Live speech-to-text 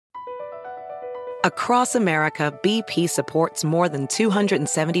Across America, BP supports more than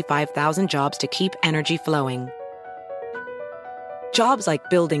 275,000 jobs to keep energy flowing. Jobs like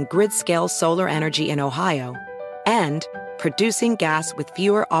building grid-scale solar energy in Ohio and producing gas with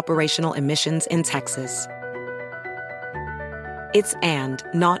fewer operational emissions in Texas. It's and,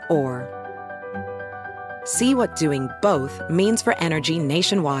 not or. See what doing both means for energy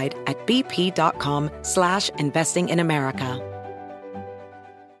nationwide at bp.com/investing in America.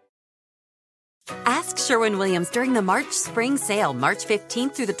 Ask Sherwin-Williams during the March Spring Sale, March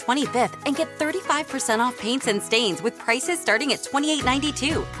 15th through the 25th, and get 35% off paints and stains with prices starting at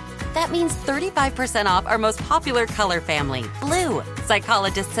 $28.92. That means 35% off our most popular color family, blue.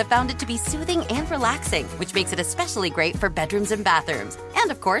 Psychologists have found it to be soothing and relaxing, which makes it especially great for bedrooms and bathrooms.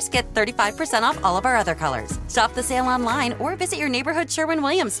 And, of course, get 35% off all of our other colors. Shop the sale online or visit your neighborhood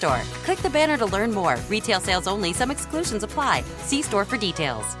Sherwin-Williams store. Click the banner to learn more. Retail sales only. Some exclusions apply. See store for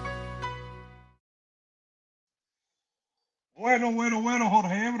details. Bueno,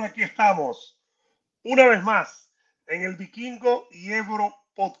 Jorge Ebro, aquí estamos una vez más en el Vikingo y Ebro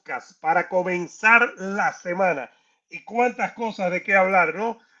Podcast para comenzar la semana. Y cuántas cosas de qué hablar,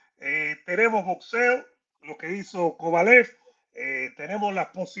 ¿no? Tenemos boxeo, lo que hizo Kovalev, tenemos las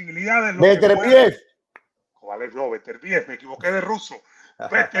posibilidades. Beterbiev. Kovalev no, Beterbiev, me equivoqué de ruso.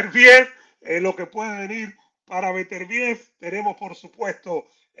 Beterbiev, lo que puede venir para Beterbiev. Tenemos, por supuesto,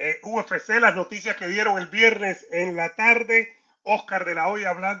 UFC, las noticias que dieron el viernes en la tarde. Oscar de la Hoya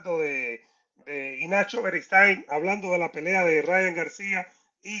hablando de Nacho Beristain, hablando de la pelea de Ryan García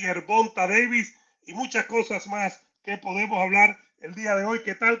y Gervonta Davis y muchas cosas más que podemos hablar el día de hoy.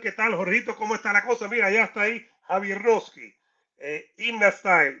 ¿Qué tal, Jorgito? ¿Cómo está la cosa? Mira, ya está ahí Javier Roski, Inna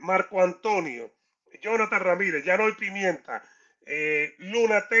Style, Marco Antonio, Jonathan Ramírez, Yanoy Pimienta,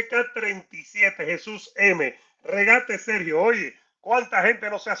 Lunateca 37, Jesús M, Regate Sergio. Oye, ¿cuánta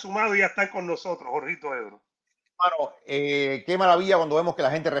gente no se ha sumado y ya están con nosotros, Jorgito Ebro? Bueno, qué maravilla cuando vemos que la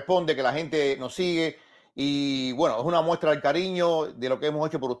gente responde, que la gente nos sigue. Y bueno, es una muestra del cariño de lo que hemos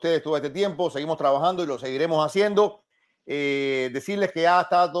hecho por ustedes todo este tiempo. Seguimos trabajando y lo seguiremos haciendo. Decirles que ya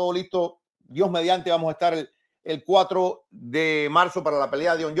está todo listo. Dios mediante, vamos a estar el 4 de marzo para la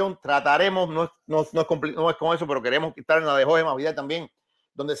pelea de John. Trataremos, no es con eso, pero queremos estar en la de Jorge Masvidal también.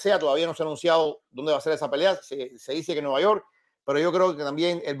 Donde sea, todavía no se ha anunciado dónde va a ser esa pelea. Se dice que en Nueva York, pero yo creo que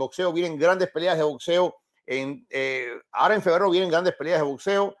también el boxeo, vienen grandes peleas de boxeo. Ahora en febrero vienen grandes peleas de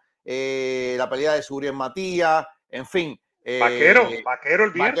boxeo, la pelea de Suriel Matías, en fin. Vaquero el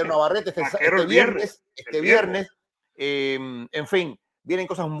viernes. Vaquero Navarrete este viernes. En fin, vienen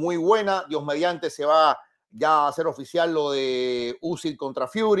cosas muy buenas. Dios mediante se va ya a hacer oficial lo de Usyk contra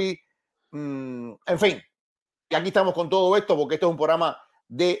Fury. En fin, y aquí estamos con todo esto porque este es un programa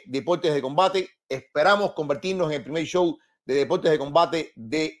de deportes de combate. Esperamos convertirnos en el primer show de deportes de combate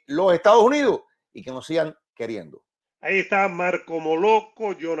de los Estados Unidos y que nos sigan queriendo. Ahí está Marco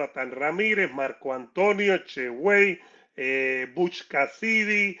Moloco, Jonathan Ramírez, Marco Antonio, Chewey, Butch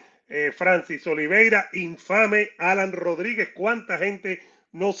Cassidy, Francis Oliveira, Infame, Alan Rodríguez. ¿Cuánta gente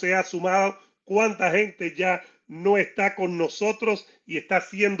no se ha sumado? ¿Cuánta gente ya no está con nosotros y está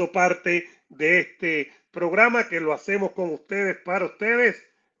siendo parte de este programa que lo hacemos con ustedes, para ustedes?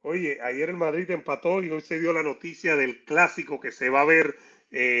 Oye, ayer el Madrid empató y hoy se dio la noticia del clásico que se va a ver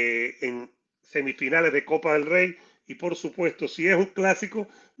en semifinales de Copa del Rey. Y por supuesto, si es un clásico,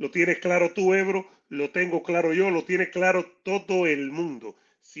 lo tienes claro tú, Ebro, lo tengo claro yo, lo tiene claro todo el mundo.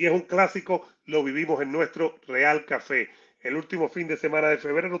 Si es un clásico, lo vivimos en nuestro Real Café. El último fin de semana de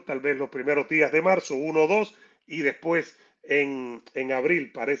febrero, tal vez los primeros días de marzo, 1 o 2, y después en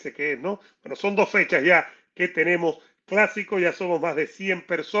abril, parece que es, ¿no? Bueno, son 2 fechas ya que tenemos clásico, ya somos más de 100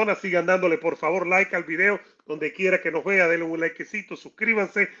 personas. Sigan dándole por favor like al video, donde quiera que nos vea, denle un likecito,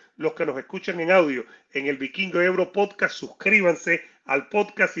 suscríbanse. Los que nos escuchan en audio en el Vikingo Ebro Podcast, suscríbanse al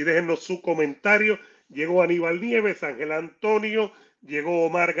podcast y déjennos su comentario. Llegó Aníbal Nieves, Ángel Antonio, llegó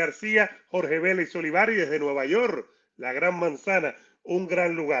Omar García, Jorge Vélez Olivari desde Nueva York, la Gran Manzana, un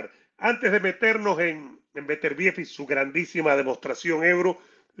gran lugar. Antes de meternos en Beterbiev y su grandísima demostración, Ebro,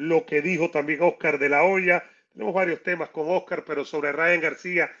 lo que dijo también Oscar de la Hoya. Tenemos varios temas con Oscar, pero sobre Ryan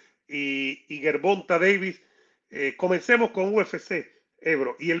García y Gervonta Davis. Comencemos con UFC,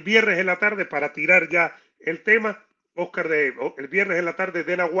 Ebro. Y el viernes en la tarde, para tirar ya el tema, el viernes en la tarde,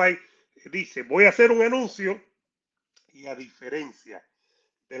 Dana White dice, voy a hacer un anuncio, y a diferencia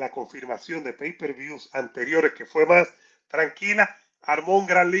de la confirmación de pay-per-views anteriores, que fue más tranquila, armó un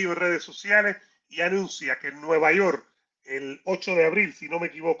gran lío en redes sociales y anuncia que en Nueva York, el 8 de abril, si no me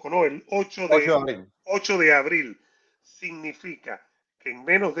equivoco, no, el 8 de abril, significa que en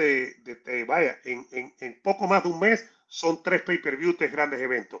menos en poco más de un mes, son 3 pay-per-views de grandes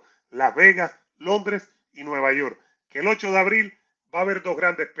eventos. Las Vegas, Londres y Nueva York. Que el 8 de abril va a haber dos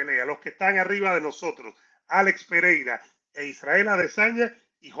grandes peleas. Los que están arriba de nosotros, Alex Pereira e Israel Adesanya,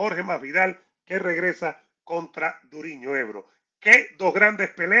 y Jorge Masvidal, que regresa contra Duriño Ebro. ¿Qué dos grandes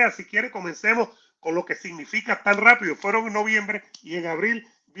peleas? Si quiere, comencemos con lo que significa tan rápido. Fueron en noviembre y en abril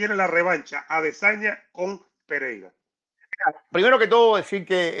viene la revancha. Adesanya con Pereira. Primero que todo, decir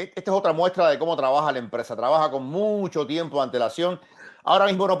que esta es otra muestra de cómo trabaja la empresa. Trabaja con mucho tiempo de antelación. Ahora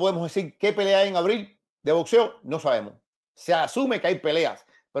mismo no podemos decir qué pelea hay en abril de boxeo. No sabemos. Se asume que hay peleas,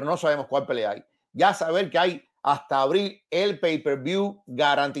 pero no sabemos cuál pelea hay. Ya saber que hay hasta abril el pay-per-view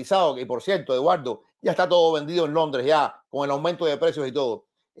garantizado, que por cierto, Eduardo, ya está todo vendido en Londres ya, con el aumento de precios y todo.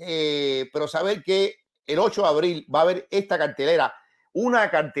 Pero saber que el 8 de abril va a haber esta cartelera,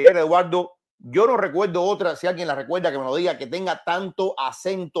 una cartelera, Eduardo. Yo no recuerdo otra, si alguien la recuerda que me lo diga, que tenga tanto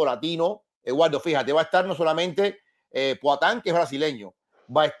acento latino. Eduardo, fíjate, va a estar no solamente Poatán, que es brasileño,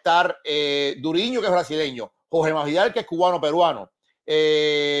 va a estar Duriño, que es brasileño, Jorge Masvidal, que es cubano-peruano,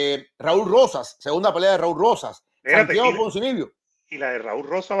 Raúl Rosas, segunda pelea de Raúl Rosas, Santiago Ponzinibbio. Y la de Raúl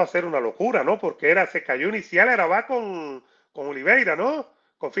Rosas va a ser una locura, ¿no? Porque se cayó inicial, va con Oliveira, ¿no?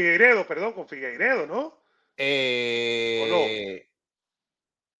 Con Figueiredo, ¿no? ¿O no?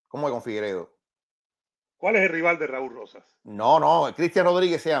 ¿Cómo es con Figueiredo? ¿Cuál es el rival de Raúl Rosas? No, Cristian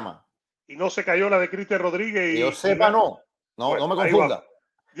Rodríguez se llama. Y no se cayó la de Cristian Rodríguez. Que yo sepa, no. Bueno, no me confunda.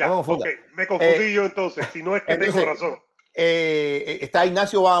 Ya, no me confunda. Okay. Me confundí yo entonces, si no es que entonces, tengo razón. Está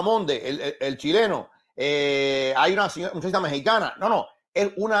Ignacio Bahamonde, el chileno. Hay una muchacha mexicana. No,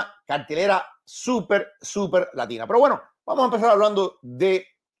 es una cartelera súper latina. Pero bueno, vamos a empezar hablando de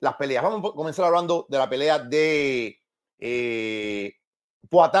las peleas. Vamos a comenzar hablando de la pelea de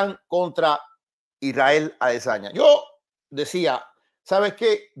Poatán contra Israel Adesanya. Yo decía, ¿sabes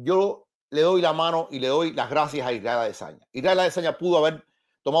qué? Yo le doy la mano y le doy las gracias a Israel Adesanya. Israel Adesanya pudo haber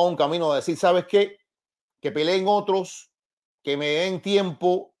tomado un camino de decir, ¿sabes qué? Que peleen otros, que me den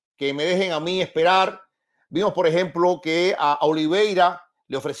tiempo, que me dejen a mí esperar. Vimos, por ejemplo, que a Oliveira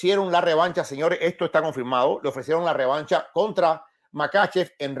le ofrecieron la revancha, señores, esto está confirmado, le ofrecieron la revancha contra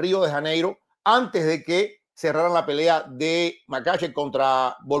Makhachev en Río de Janeiro antes de que cerraran la pelea de Makhachev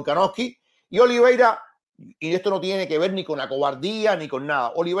contra Volkanovski. Y Oliveira, y esto no tiene que ver ni con la cobardía ni con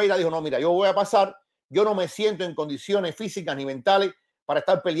nada, Oliveira dijo, no, mira, yo voy a pasar, yo no me siento en condiciones físicas ni mentales para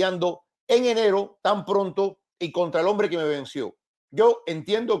estar peleando en enero tan pronto y contra el hombre que me venció. Yo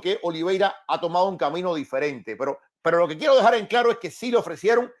entiendo que Oliveira ha tomado un camino diferente, pero lo que quiero dejar en claro es que sí le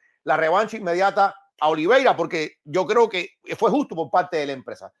ofrecieron la revancha inmediata a Oliveira, porque yo creo que fue justo por parte de la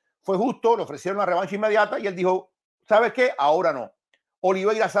empresa. Fue justo, le ofrecieron la revancha inmediata y él dijo, ¿sabes qué? Ahora no.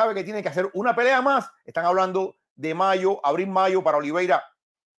 Oliveira sabe que tiene que hacer una pelea más. Están hablando de abril-mayo para Oliveira.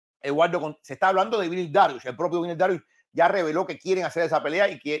 Eduardo, se está hablando de Beneil Dariush. El propio Beneil Dariush ya reveló que quieren hacer esa pelea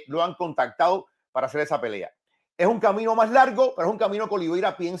y que lo han contactado para hacer esa pelea. Es un camino más largo, pero es un camino que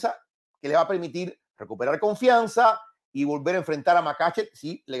Oliveira piensa que le va a permitir recuperar confianza y volver a enfrentar a Makhachev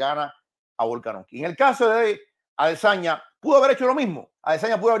si le gana a Volkanovski. En el caso de Adesanya, pudo haber hecho lo mismo.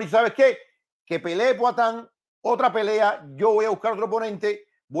 Adesanya pudo haber dicho, ¿sabes qué? Que pelee Poatán, otra pelea, yo voy a buscar otro oponente,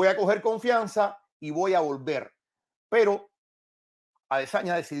 voy a coger confianza y voy a volver. Pero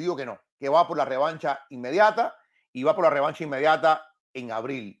Adesanya decidió que no, que va por la revancha inmediata y va por la revancha inmediata en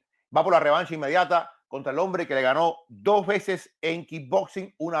abril. Va por la revancha inmediata contra el hombre que le ganó 2 veces en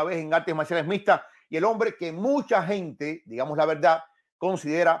kickboxing, una vez en artes marciales mixtas, y el hombre que mucha gente, digamos la verdad,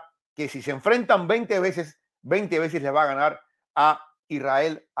 considera que si se enfrentan 20 veces le va a ganar a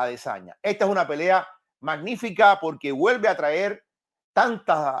Israel Adesanya. Esta es una pelea magnífica porque vuelve a traer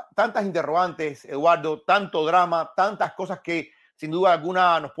tantas interrogantes, Eduardo, tanto drama, tantas cosas que sin duda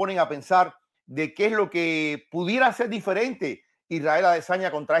alguna nos ponen a pensar de qué es lo que pudiera ser diferente Israel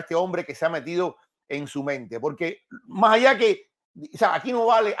Adesanya contra este hombre que se ha metido en su mente. Porque más allá que, o sea, aquí no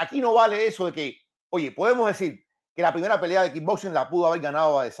vale eso de que, oye, podemos decir que la primera pelea de kickboxing la pudo haber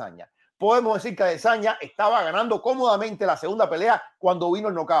ganado Adesanya. Podemos decir que Adesanya estaba ganando cómodamente la segunda pelea cuando vino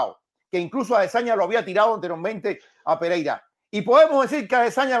el knockout, que incluso Adesanya lo había tirado anteriormente a Pereira. Y podemos decir que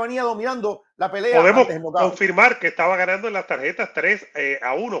Adesanya venía dominando la pelea. Podemos confirmar que estaba ganando en las tarjetas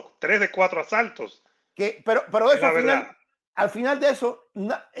 3-1, 3 de 4 asaltos. Pero eso al final de eso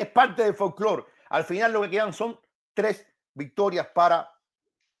es parte del folclore. Al final lo que quedan son 3 victorias para...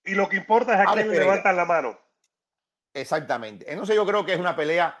 Y lo que importa es a quién le levantan la mano. Exactamente. Entonces yo creo que es una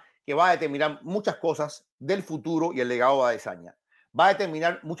pelea que va a determinar muchas cosas del futuro y el legado de Adesanya. Va a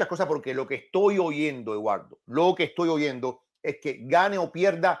determinar muchas cosas porque lo que estoy oyendo, Eduardo, lo que estoy oyendo es que gane o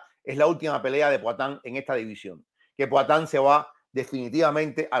pierda es la última pelea de Poatán en esta división. Que Poatán se va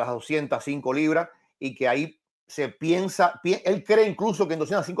definitivamente a las 205 libras y que ahí él cree incluso que en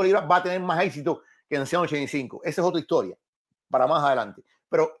 205 libras va a tener más éxito que en 185. Esa es otra historia para más adelante.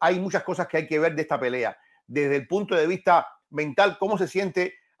 Pero hay muchas cosas que hay que ver de esta pelea. Desde el punto de vista mental, cómo se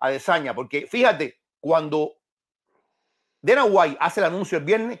siente Adesanya. Porque fíjate, cuando Dana White hace el anuncio el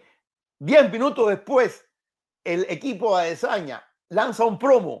viernes, 10 minutos después, el equipo de Adesanya lanza un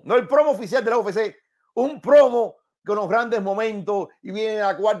promo, no el promo oficial de la UFC, un promo con los grandes momentos y viene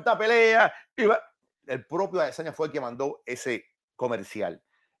la cuarta pelea. El propio Adesanya fue el que mandó ese comercial.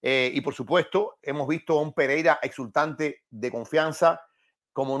 Y por supuesto, hemos visto a un Pereira exultante de confianza,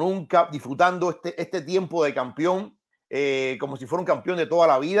 como nunca, disfrutando este tiempo de campeón, como si fuera un campeón de toda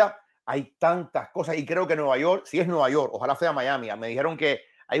la vida. Hay tantas cosas y creo que Nueva York, si es Nueva York, ojalá sea Miami. Me dijeron que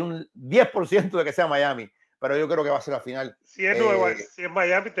hay un 10% de que sea Miami, pero yo creo que va a ser la final. Si es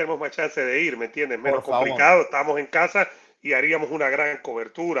Miami, tenemos más chance de ir, ¿me entiendes? Menos complicado, estamos en casa y haríamos una gran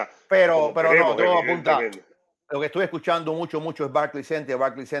cobertura. Pero no, todo apunta. Lo que estoy escuchando mucho es Barclays Center.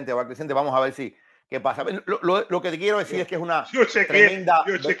 Vamos a ver qué pasa. Lo que te quiero decir es que es una tremenda...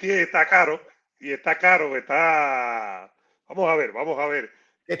 Yo chequeé, está caro. Vamos a ver.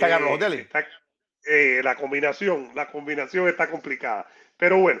 ¿Está caro los hoteles? La combinación está complicada.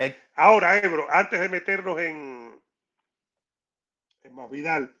 Pero bueno, ahora, Ebro, antes de meternos en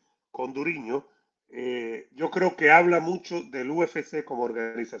Masvidal con Duriño, yo creo que habla mucho del UFC como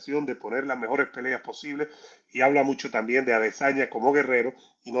organización de poner las mejores peleas posibles y habla mucho también de Adesanya como guerrero,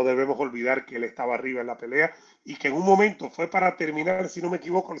 y no debemos olvidar que él estaba arriba en la pelea y que en un momento fue para terminar, si no me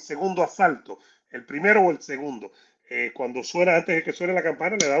equivoco, el segundo asalto, el primero o el segundo. Cuando antes de que suene la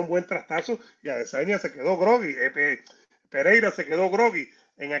campana, le da un buen trastazo y Adesanya se quedó groggy. Pereira se quedó groggy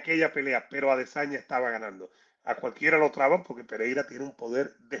en aquella pelea, pero Adesanya estaba ganando. A cualquiera lo traban porque Pereira tiene un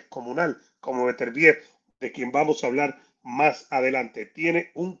poder descomunal, como Beterbiev, de quien vamos a hablar más adelante.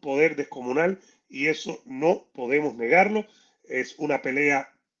 Tiene un poder descomunal y eso no podemos negarlo. Es una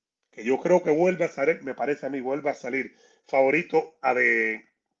pelea que yo creo que vuelve a salir, me parece a mí, vuelve a salir favorito a de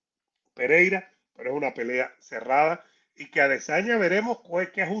Pereira, pero es una pelea cerrada y que Adesanya veremos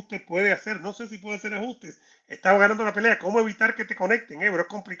qué ajustes puede hacer. No sé si puede hacer ajustes. Estaba ganando la pelea. ¿Cómo evitar que te conecten? Pero es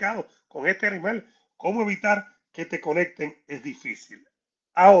complicado con este animal. ¿Cómo evitar que te conecten? Es difícil.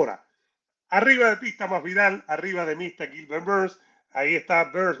 Ahora, arriba de ti está Masvidal, arriba de mí está Gilbert Burns. Ahí está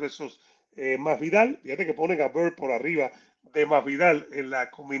Burns versus Masvidal. Fíjate que ponen a Burns por arriba de Masvidal en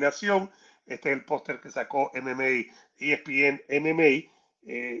la combinación. Este es el póster que sacó MMA, ESPN MMA.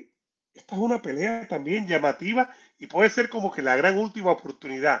 Esta es una pelea también llamativa y puede ser como que la gran última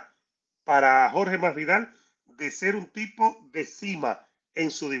oportunidad para Jorge Masvidal de ser un tipo de cima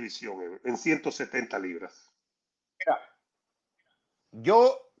en su división, en 170 libras. Mira,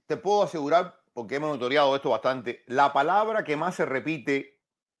 yo te puedo asegurar, porque hemos monitoreado esto bastante, la palabra que más se repite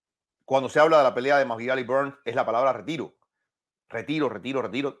cuando se habla de la pelea de Masvidal y Burns es la palabra retiro. Retiro.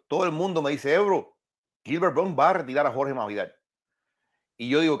 Todo el mundo me dice, Ebro, Gilbert Burns va a retirar a Jorge Masvidal. Y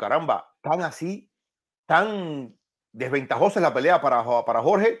yo digo, caramba, tan desventajosa es la pelea para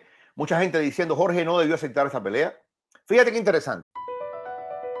Jorge. Mucha gente diciendo, Jorge no debió aceptar esa pelea. Fíjate qué interesante.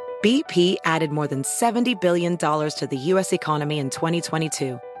 BP added more than $70 billion to the U.S. economy in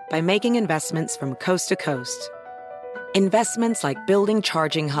 2022 by making investments from coast to coast. Investments like building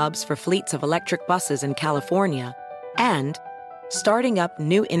charging hubs for fleets of electric buses in California and starting up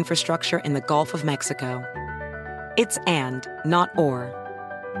new infrastructure in the Gulf of Mexico. It's and, not or.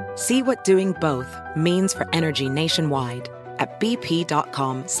 See what doing both means for energy nationwide at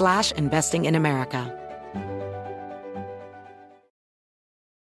bp.com/investing in America.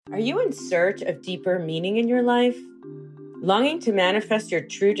 Are you in search of deeper meaning in your life? Longing to manifest your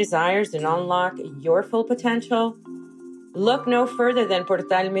true desires and unlock your full potential? Look no further than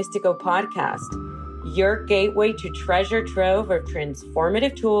Portal Místico Podcast, your gateway to treasure trove of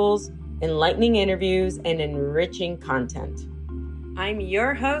transformative tools, enlightening interviews, and enriching content. I'm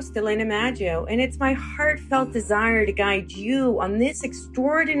your host, Elena Maggio, and it's my heartfelt desire to guide you on this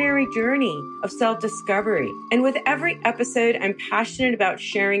extraordinary journey of self-discovery. And with every episode, I'm passionate about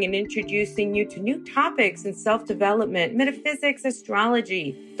sharing and introducing you to new topics in self-development, metaphysics,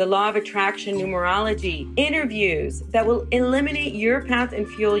 astrology, the law of attraction, numerology, interviews that will eliminate your path and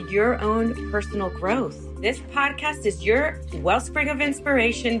fuel your own personal growth. This podcast is your wellspring of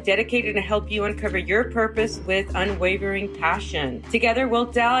inspiration dedicated to help you uncover your purpose with unwavering passion. Together,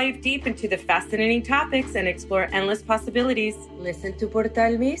 we'll dive deep into the fascinating topics and explore endless possibilities. Listen to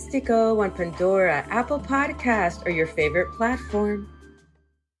Portal Místico on Pandora, Apple Podcast, or your favorite platform.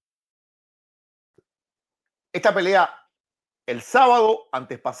 Esta pelea, el sábado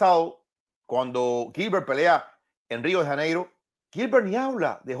antes pasado, cuando Gilbert pelea en Río de Janeiro, Gilbert ni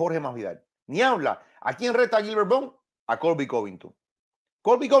habla de Jorge Masvidal, ni habla. ¿A quién reta Gilbert Burns? A Colby Covington.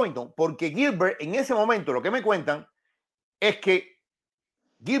 Colby Covington, porque Gilbert en ese momento, lo que me cuentan, es que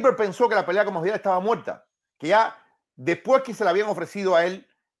Gilbert pensó que la pelea con Masvidal estaba muerta, que ya después que se la habían ofrecido a él,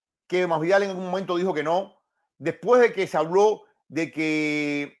 que Masvidal en algún momento dijo que no, después de que se habló de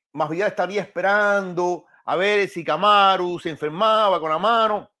que Masvidal estaría esperando a ver si Kamaru se enfermaba con la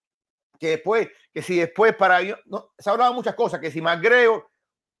mano, que si después no, se hablaba muchas cosas, que si McGregor,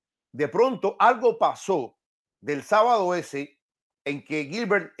 de pronto algo pasó del sábado ese en que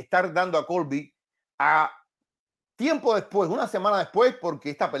Gilbert está dando a Colby a tiempo después, una semana después, porque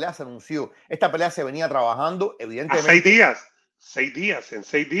esta pelea se anunció, esta pelea se venía trabajando, evidentemente. A 6 días, en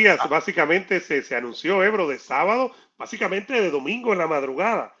 6 días, básicamente se anunció, Ebro, de sábado, básicamente de domingo en la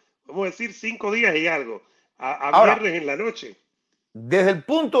madrugada, vamos a decir 5 días y algo, a viernes en la noche. Desde el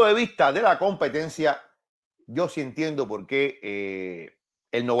punto de vista de la competencia, yo sí entiendo por qué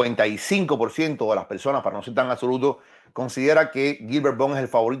el 95% de las personas, para no ser tan absoluto, considera que Gilbert Burns es el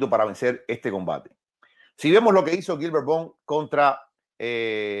favorito para vencer este combate. Si vemos lo que hizo Gilbert Burns contra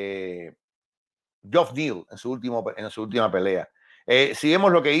Geoff Neal en su última pelea, si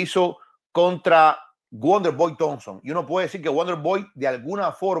vemos lo que hizo contra Wonderboy Thompson, y uno puede decir que Wonderboy de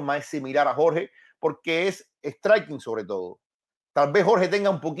alguna forma es similar a Jorge porque es striking sobre todo. Tal vez Jorge tenga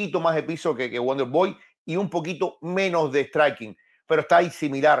un poquito más de piso que Wonderboy y un poquito menos de striking, pero está ahí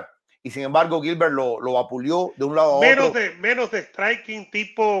similar. Y sin embargo, Gilbert lo vapuleó de un lado a otro. Menos de striking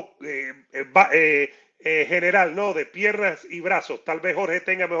tipo general, ¿no? De piernas y brazos. Tal vez Jorge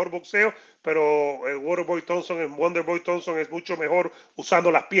tenga mejor boxeo, pero Wonderboy Thompson es mucho mejor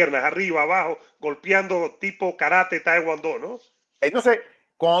usando las piernas, arriba, abajo, golpeando tipo karate, taekwondo, ¿no? Entonces,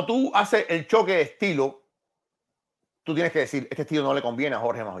 cuando tú haces el choque de estilo, tú tienes que decir, este estilo no le conviene a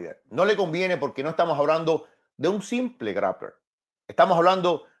Jorge Masvidal. No le conviene porque no estamos hablando de un simple grappler. Estamos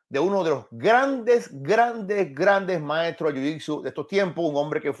hablando de uno de los grandes maestros de Jiu-Jitsu de estos tiempos, un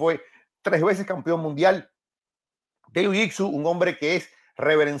hombre que fue 3 veces campeón mundial de Jiu-Jitsu, un hombre que es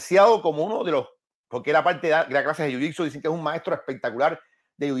reverenciado como uno de los, porque era parte de la clase de Jiu-Jitsu, dicen que es un maestro espectacular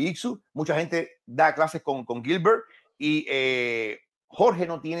de Jiu-Jitsu. Mucha gente da clases con Gilbert y Jorge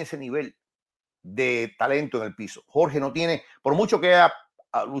no tiene ese nivel de talento en el piso. Jorge no tiene, por mucho que ha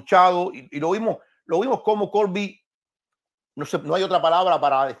luchado, y lo vimos como Colby, no hay otra palabra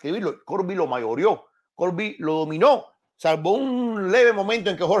para describirlo, Colby lo mayoreó, Colby lo dominó, salvo un leve momento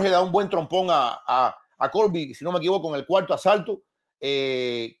en que Jorge da un buen trompón a Colby, si no me equivoco, en el cuarto asalto.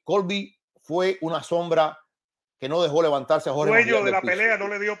 Colby fue una sombra que no dejó levantarse a Jorge. Dueño de la pelea no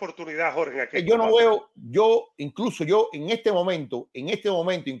le dio oportunidad a Jorge. Yo no veo, yo en este momento,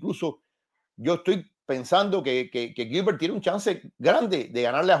 incluso yo estoy pensando que Gilbert tiene un chance grande de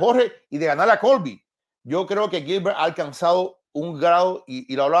ganarle a Jorge y de ganarle a Colby. Yo creo que Gilbert ha alcanzado un grado,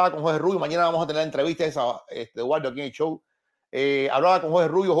 y lo hablaba con Jorge Rubio, mañana vamos a tener la entrevista de Eduardo aquí en el show. Hablaba con Jorge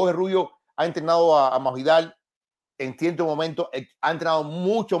Rubio ha entrenado a Masvidal en cierto momento, ha entrenado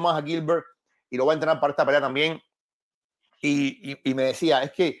mucho más a Gilbert y lo va a entrenar para esta pelea también. Y me decía,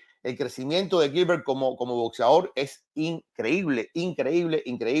 es que el crecimiento de Gilbert como boxeador es increíble.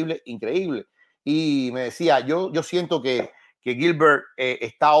 Y me decía, yo siento que Gilbert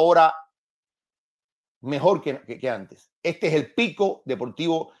está ahora mejor que antes. Este es el pico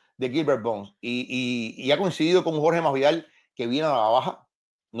deportivo de Gilbert Burns. Y ha coincidido con un Jorge Masvidal que viene a la baja,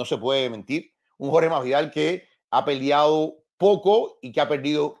 no se puede mentir. Un Jorge Masvidal que ha peleado poco y que ha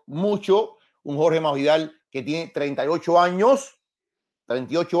perdido mucho. Un Jorge Masvidal que tiene 38 años,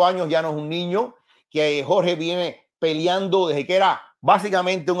 ya no es un niño, que Jorge viene peleando desde que era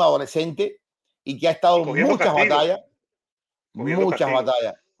básicamente un adolescente y que ha estado en muchas batallas.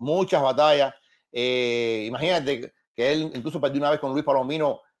 Imagínate que él incluso perdió una vez con Luis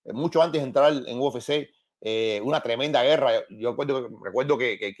Palomino, mucho antes de entrar en UFC, una tremenda guerra. Yo recuerdo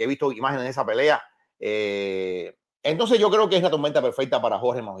que he visto imágenes de esa pelea. Entonces yo creo que es la tormenta perfecta para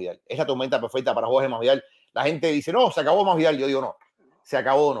Jorge Masvidal. La gente dice, no, se acabó Masvidal. Yo digo, no, se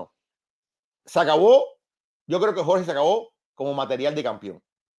acabó no. Se acabó, yo creo que Jorge se acabó como material de campeón.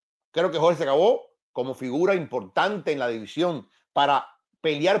 Creo que Jorge se acabó como figura importante en la división para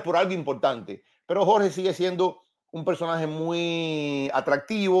pelear por algo importante. Pero Jorge sigue siendo un personaje muy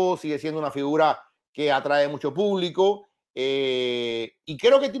atractivo, sigue siendo una figura que atrae mucho público y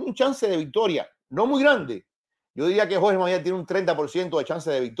creo que tiene un chance de victoria, no muy grande. Yo diría que Jorge Masvidal tiene un 30% de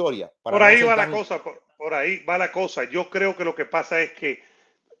chance de victoria. Por ahí va la cosa, por ahí va la cosa. Yo creo que lo que pasa es que,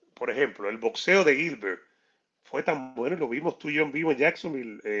 por ejemplo, el boxeo de Gilbert fue tan bueno, lo vimos tú y yo en vivo en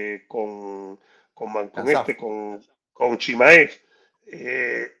Jacksonville con Chimaev.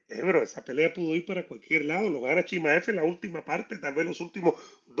 Bro, esa pelea pudo ir para cualquier lado. Lo gana Chimaev en la última parte, tal vez los últimos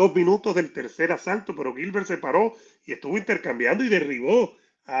 2 minutos del tercer asalto, pero Gilbert se paró y estuvo intercambiando y derribó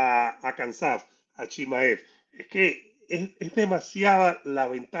a Kansas, a Chimaev. Es que es demasiada la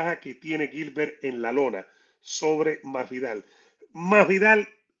ventaja que tiene Gilbert en la lona sobre Masvidal. Masvidal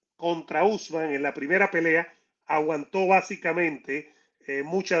contra Usman en la primera pelea aguantó básicamente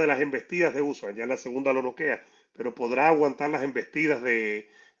muchas de las embestidas de Usman. Ya en la segunda lo noquea, pero podrá aguantar las embestidas de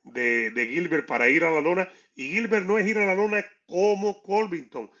Gilbert para ir a la lona. Y Gilbert no es ir a la lona como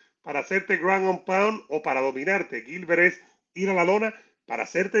Colvington para hacerte ground and pound o para dominarte. Gilbert es ir a la lona para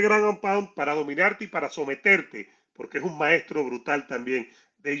hacerte ground and pound, para dominarte y para someterte, porque es un maestro brutal también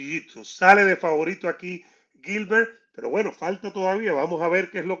de Jiu-Jitsu. Sale de favorito aquí Gilbert, pero bueno, falta todavía. Vamos a ver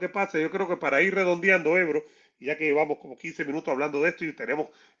qué es lo que pasa. Yo creo que para ir redondeando, Ebro, ya que llevamos como 15 minutos hablando de esto y tenemos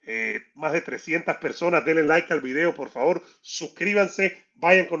más de 300 personas, denle like al video, por favor, suscríbanse,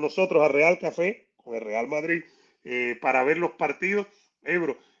 vayan con nosotros a Real Café, con el Real Madrid, para ver los partidos.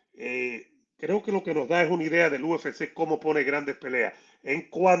 Ebro, creo que lo que nos da es una idea del UFC, cómo pone grandes peleas. En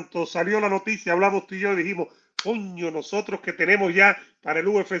cuanto salió la noticia, hablamos tú y yo y dijimos, coño, nosotros que tenemos ya para el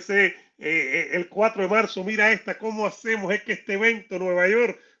UFC el 4 de marzo, mira esta, ¿cómo hacemos? Es que este evento, Nueva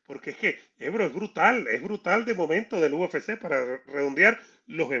York, porque es que, Ebro, es brutal de momento del UFC para redondear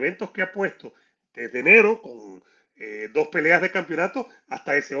los eventos que ha puesto desde enero con 2 peleas de campeonato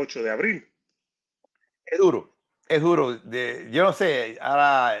hasta ese 8 de abril. Es duro, es duro. Yo no sé,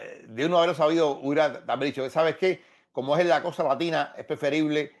 ahora de uno haberlo sabido, hubiera haber dicho, ¿sabes qué? Como es la cosa latina, es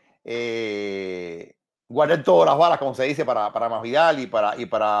preferible guardar todas las balas, como se dice, para Masvidal y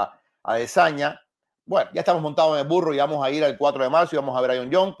para Adesanya. Bueno, ya estamos montados en el burro y vamos a ir al 4 de marzo y vamos a ver a John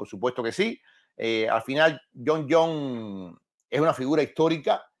Jones, por supuesto que sí. Al final, John Jones es una figura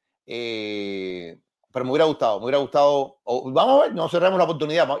histórica, pero me hubiera gustado, vamos a ver, no cerremos la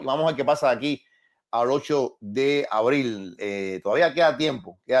oportunidad, vamos a ver qué pasa aquí al 8 de abril. Todavía queda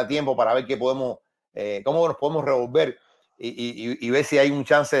tiempo para ver qué podemos, cómo nos podemos revolver y ver si hay un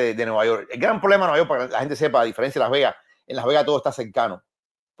chance de Nueva York. El gran problema de Nueva York, para que la gente sepa, a diferencia de Las Vegas, en Las Vegas todo está cercano,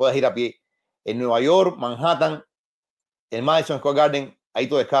 puedes ir a pie. En Nueva York, Manhattan, el Madison Square Garden, ahí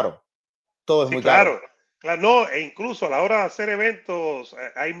todo es caro, todo es Sí, muy caro. claro, no, e incluso a la hora de hacer eventos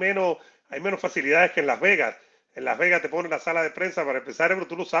hay menos facilidades que en Las Vegas. En Las Vegas te ponen la sala de prensa para empezar, pero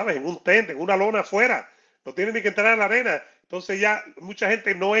tú lo sabes, en un tent, en una lona afuera. No tienen ni que entrar a la arena. Entonces ya mucha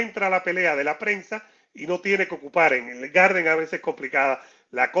gente no entra a la pelea de la prensa y no tiene que ocupar. En el Garden a veces es complicada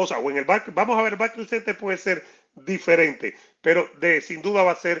la cosa. O en el vamos a ver, Barclays Center puede ser diferente, pero sin duda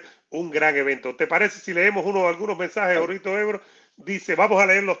va a ser un gran evento. ¿Te parece si leemos algunos mensajes ahorita, Ebro? Dice, vamos a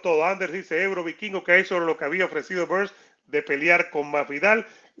leerlos todos. Anders dice, Ebro Vikingo, que hay sobre lo que había ofrecido Burns de pelear con Masvidal.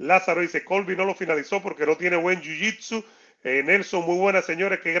 Lázaro dice, Colby no lo finalizó porque no tiene buen jiu-jitsu. Nelson, muy buenas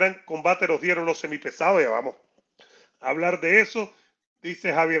señores, qué gran combate nos dieron los semipesados. Ya vamos a hablar de eso.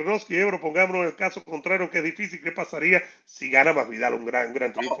 Dice Javier Roski, Ebro, pongámonos en el caso contrario, que es difícil. ¿Qué pasaría si gana Masvidal? Un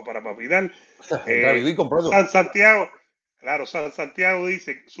gran triunfo para Masvidal. San Santiago, claro, San Santiago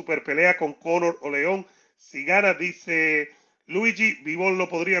dice, super pelea con Conor o León. Si gana, dice Luigi, Bivol no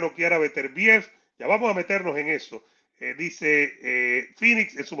podría noquear a Beterbiev. Ya vamos a meternos en eso. Dice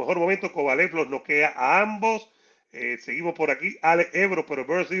Phoenix, en su mejor momento, Kovalev los noquea a ambos. Seguimos por aquí. Ale Ebro, pero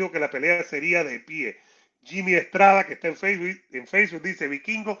Burns dijo que la pelea sería de pie. Jimmy Estrada, que está en Facebook dice,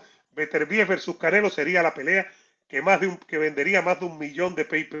 Vikingo, Beterbiev versus Canelo sería la pelea que vendería más de 1 millón de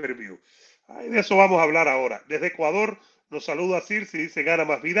pay-per-view. De eso vamos a hablar ahora. Desde Ecuador nos saluda Circe, dice gana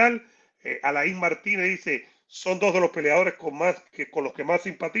Masvidal. Alain Martínez dice, son dos de los peleadores con los que más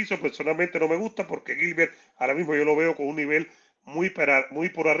simpatizo. Personalmente no me gusta porque Gilbert ahora mismo yo lo veo con un nivel muy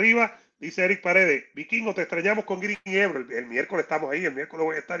por arriba. Dice Eric Paredes, Vikingo, te extrañamos con Green y Ebro. El miércoles estamos ahí, el miércoles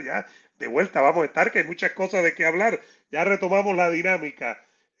voy a estar ya de vuelta, vamos a estar, que hay muchas cosas de qué hablar. Ya retomamos la dinámica.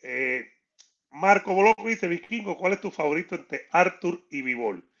 Marco Boloco dice, Vikingo, ¿cuál es tu favorito entre Arthur y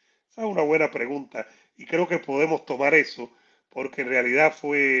Bivol? Esa es una buena pregunta y creo que podemos tomar eso porque en realidad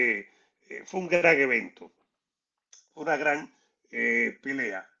fue un gran evento, una gran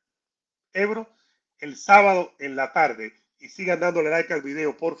pelea. Ebro, el sábado en la tarde, y sigan dándole like al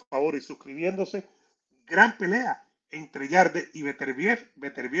video, por favor, y suscribiéndose. Gran pelea entre Yarde y Beterbiev.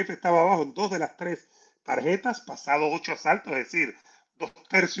 Beterbiev estaba abajo en 2 de las 3 tarjetas, pasado 8 asaltos, es decir,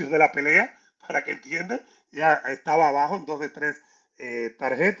 2/3 de la pelea, para que entiendan, ya estaba abajo en 2 de 3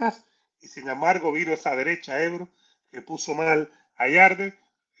 tarjetas, y sin embargo vino esa derecha Ebro, que puso mal a Yarde,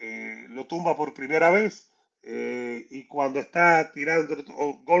 lo tumba por primera vez, y cuando está tirando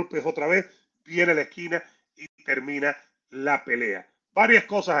golpes otra vez, viene a la esquina y termina la pelea. Varias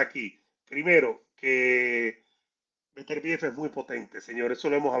cosas aquí. Primero, que Beterbiev es muy potente, señor. Eso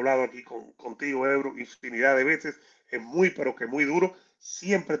lo hemos hablado aquí contigo, Ebro, infinidad de veces. Es muy, pero que muy duro.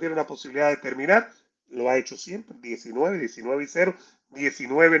 Siempre tiene la posibilidad de terminar. Lo ha hecho siempre. 19, 19 y 0,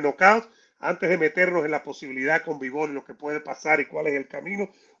 19 knockouts. Antes de meternos en la posibilidad con Bivol y lo que puede pasar y cuál es el camino,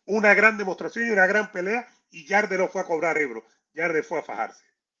 una gran demostración y una gran pelea. Y Yarde no fue a cobrar, Ebro. Yarde fue a fajarse.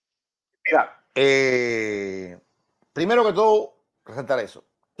 Mira, primero que todo, resaltar eso.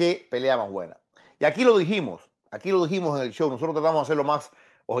 Qué pelea más buena. Y aquí lo dijimos en el show. Nosotros tratamos de hacer lo más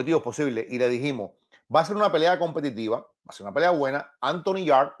objetivos posible y le dijimos, va a ser una pelea competitiva, va a ser una pelea buena. Anthony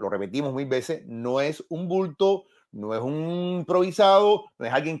Yarde, lo repetimos 1000 veces, no es un bulto, no es un improvisado, no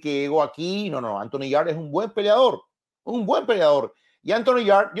es alguien que llegó aquí. No, no, Anthony Yarde es un buen peleador, un buen peleador. Y Anthony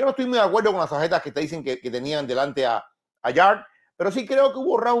Yarde, yo no estoy muy de acuerdo con las tarjetas que te dicen que tenían delante a Yarde, pero sí creo que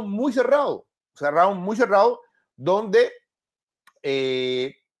hubo round muy cerrado, muy cerrado, donde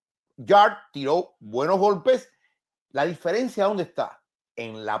Yarde tiró buenos golpes. La diferencia, ¿dónde está?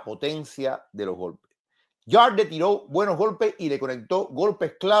 En la potencia de los golpes. Yarde tiró buenos golpes y le conectó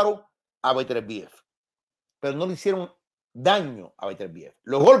golpes claros a Beterbiev, pero no le hicieron daño a Beterbiev.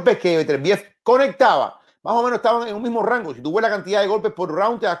 Los golpes que Beterbiev conectaba, más o menos estaban en un mismo rango. Si tú ves la cantidad de golpes por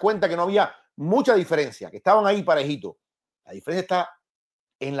round, te das cuenta que no había mucha diferencia, que estaban ahí parejitos. La diferencia está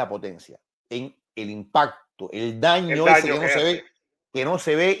en la potencia, en el impacto, el daño ese que no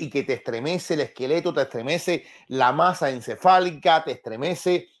se ve y que te estremece el esqueleto, te estremece la masa encefálica, te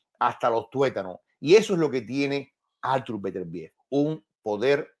estremece hasta los tuétanos. Y eso es lo que tiene Artur Beterbiev, un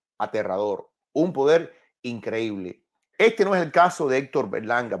poder aterrador, un poder increíble. Este no es el caso de Héctor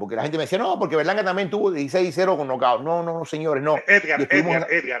Berlanga, porque la gente me decía, no, porque Berlanga también tuvo 16-0 con knockout. No, no, señores, no. Edgar,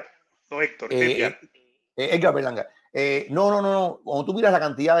 no Héctor, Edgar Berlanga. No. Cuando tú miras la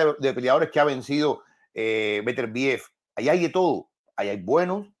cantidad de peleadores que ha vencido Beterbiev, ahí hay de todo. Ahí hay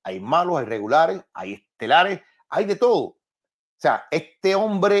buenos, hay malos, hay regulares, hay estelares, hay de todo. O sea, este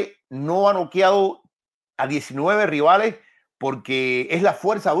hombre no ha noqueado a 19 rivales porque es la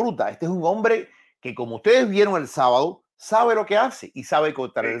fuerza bruta. Este es un hombre que, como ustedes vieron el sábado, sabe lo que hace y sabe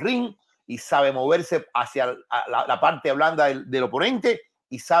cortar el ring y sabe moverse hacia la parte blanda del oponente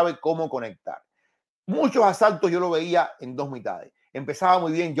y sabe cómo conectar. Muchos asaltos yo lo veía en dos mitades. Empezaba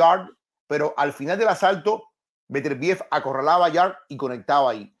muy bien Yarde, pero al final del asalto Beterbiev acorralaba a Yarde y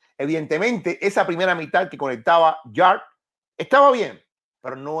conectaba ahí. Evidentemente, esa primera mitad que conectaba Yarde estaba bien,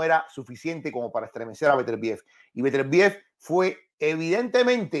 pero no era suficiente como para estremecer a Beterbiev. Y Beterbiev fue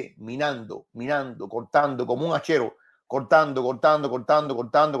evidentemente minando, cortando como un hachero, cortando,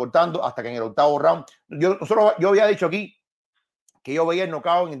 hasta que en el octavo round, yo había dicho aquí que yo veía el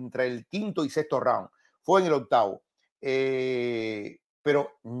knockout entre el quinto y sexto round. Fue en el octavo.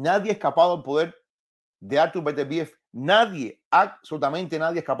 Pero nadie ha escapado al poder de Artur Beterbiev. Nadie, absolutamente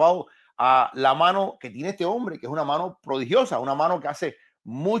nadie ha escapado a la mano que tiene este hombre, que es una mano prodigiosa, una mano que hace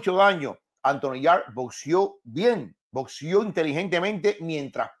mucho daño. Anthony Yarde boxeó bien, boxeó inteligentemente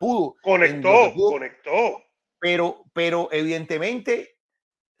mientras pudo. Conectó. Pero evidentemente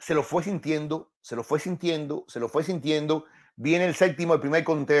se lo fue sintiendo. Viene el séptimo, el primer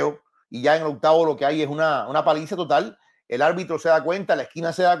conteo, y ya en el octavo lo que hay es una paliza total. El árbitro se da cuenta, la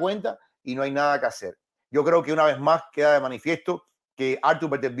esquina se da cuenta y no hay nada que hacer. Yo creo que una vez más queda de manifiesto que Artur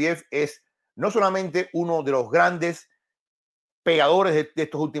Beterbiev es no solamente uno de los grandes pegadores de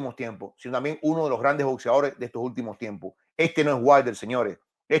estos últimos tiempos, sino también uno de los grandes boxeadores de estos últimos tiempos. Este no es Wilder, señores.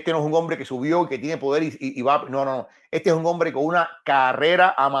 Este no es un hombre que subió, que tiene poder y va. No. Este es un hombre con una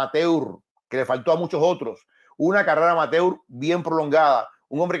carrera amateur que le faltó a muchos otros. Una carrera amateur bien prolongada.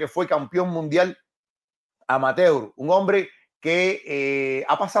 Un hombre que fue campeón mundial amateur. Un hombre que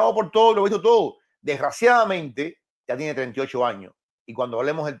ha pasado por todo, lo ha visto todo. Desgraciadamente, ya tiene 38 años. Y cuando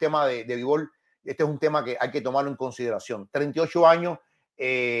hablemos del tema de Bivol, este es un tema que hay que tomarlo en consideración. 38 años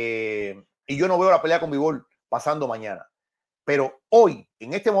y yo no veo la pelea con Bivol pasando mañana. Pero hoy,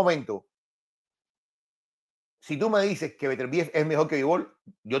 en este momento, si tú me dices que Beterbiev es mejor que Bivol,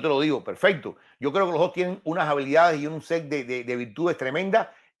 yo te lo digo, perfecto. Yo creo que los dos tienen unas habilidades y un set de virtudes tremendas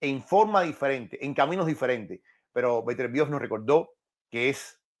en forma diferente, en caminos diferentes. Pero Beterbiev nos recordó que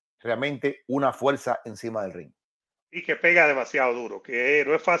es realmente una fuerza encima del ring. Y que pega demasiado duro, que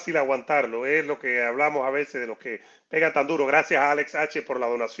no es fácil aguantarlo, es lo que hablamos a veces de los que pegan tan duro. Gracias a Alex H por la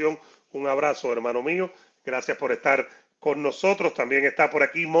donación, un abrazo, hermano mío, gracias por estar con nosotros. También está por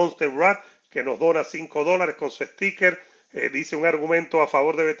aquí Monster Rat, que nos dona $5 con su sticker. Dice un argumento a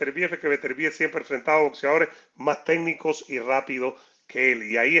favor de Beterbiev, que Beterbiev siempre ha enfrentado a boxeadores más técnicos y rápidos que él,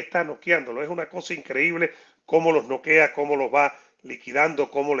 y ahí está noqueándolo. Es una cosa increíble cómo los noquea, cómo los va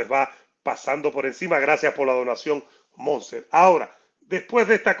liquidando, cómo les va pasando por encima. Gracias por la donación, Monster. Ahora, después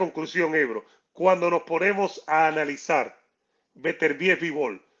de esta conclusión, Ebro, cuando nos ponemos a analizar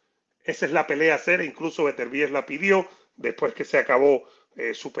Beterbiev-Bivol, esa es la pelea a hacer, incluso Beterbiev la pidió después que se acabó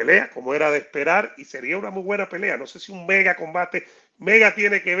su pelea, como era de esperar, y sería una muy buena pelea. No sé si un mega combate. Mega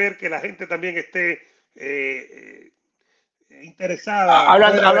tiene que ver que la gente también esté interesada.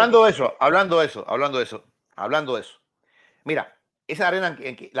 Hablando de eso. Mira, esa arena,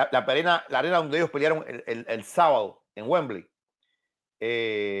 la arena donde ellos pelearon el sábado en Wembley,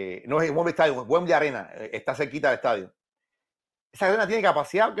 no es en Wembley Stadium, es Wembley Arena, está cerquita del estadio. Esa arena tiene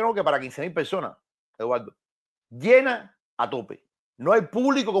capacidad, creo que para 15,000 personas, Eduardo. Llena a tope. No hay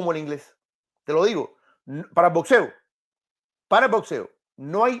público como el inglés. Te lo digo. Para el boxeo,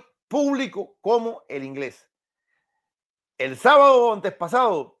 no hay público como el inglés. El sábado antes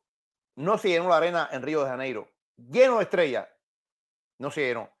pasado no se llenó la arena en Río de Janeiro. Lleno de estrellas. No se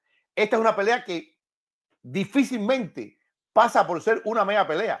llenó. Esta es una pelea que difícilmente pasa por ser una mega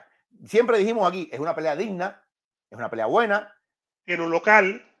pelea. Siempre dijimos aquí, es una pelea digna, es una pelea buena. En un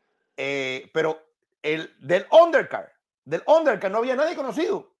local. Pero del undercard no había nadie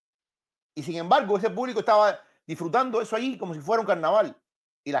conocido. Y sin embargo, ese público estaba disfrutando eso allí como si fuera un carnaval.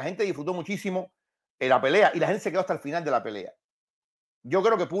 Y la gente disfrutó muchísimo la pelea y la gente se quedó hasta el final de la pelea. Yo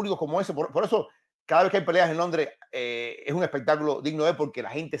creo que públicos como ese, por eso cada vez que hay peleas en Londres es un espectáculo digno de ver, porque la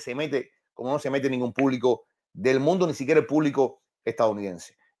gente se mete como no se mete ningún público del mundo, ni siquiera el público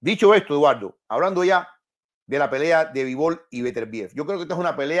estadounidense. Dicho esto, Eduardo, hablando ya de la pelea de Bivol y Beterbiev, yo creo que esta es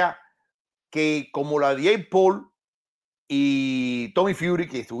una pelea que, como la de Jake Paul y Tommy Fury,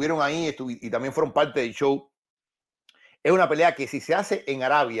 que estuvieron ahí y también fueron parte del show, es una pelea que si se hace en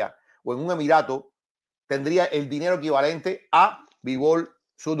Arabia o en un emirato, tendría el dinero equivalente a Bivol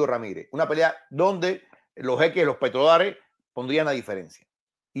Zurdo Ramírez. Una pelea donde los jeques, los petrodólares pondrían la diferencia.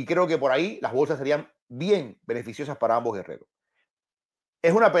 Y creo que por ahí las bolsas serían bien beneficiosas para ambos guerreros.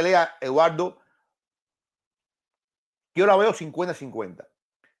 Es una pelea, Eduardo, yo la veo 50-50.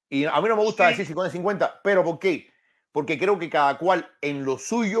 Y a mí no me gusta decir 50-50, pero ¿por qué? Porque creo que cada cual en lo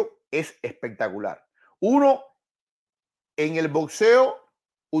suyo es espectacular. Uno en el boxeo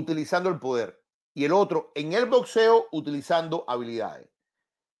utilizando el poder y el otro en el boxeo utilizando habilidades.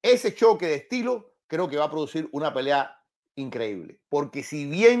 Ese choque de estilo creo que va a producir una pelea increíble. Porque si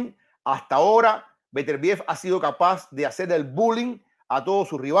bien hasta ahora Beterbiev ha sido capaz de hacer el bullying a todos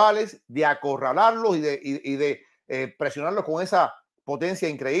sus rivales, de acorralarlos y de presionarlos con esa potencia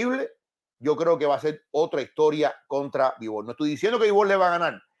increíble, yo creo que va a ser otra historia contra Bivol. No estoy diciendo que Bivol le va a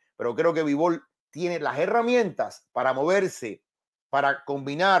ganar, pero creo que Bivol tiene las herramientas para moverse, para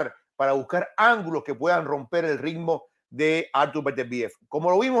combinar, para buscar ángulos que puedan romper el ritmo de Artur Beterbiev.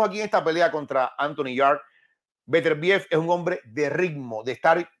 Como lo vimos aquí en esta pelea contra Anthony Yarde, Beterbiev es un hombre de ritmo, de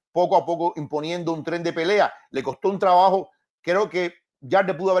estar poco a poco imponiendo un tren de pelea. Le costó un trabajo. Creo que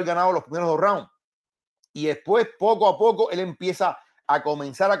Yarde pudo haber ganado los primeros 2 rounds. Y después, poco a poco, él empieza a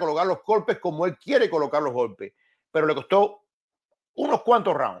comenzar a colocar los golpes como él quiere colocar los golpes. Pero le costó unos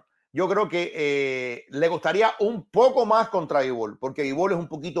cuantos rounds. Yo creo que le costaría un poco más contra Bivol, porque Bivol es un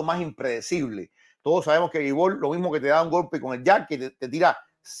poquito más impredecible. Todos sabemos que Bivol, lo mismo que te da un golpe con el jab, que te tira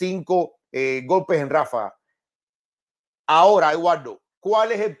 5 golpes en ráfaga. Ahora, Eduardo,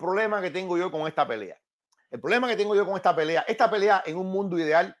 ¿cuál es el problema que tengo yo con esta pelea? El problema que tengo yo con esta pelea en un mundo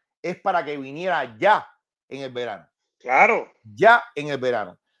ideal es para que viniera ya en el verano. Claro. Ya en el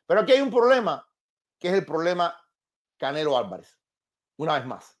verano. Pero aquí hay un problema, que es el problema Canelo Álvarez. Una vez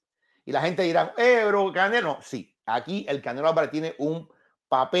más. Y la gente dirá, bro, Canelo. Sí, aquí el Canelo Álvarez tiene un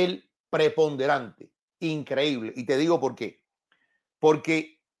papel preponderante, increíble. Y te digo por qué.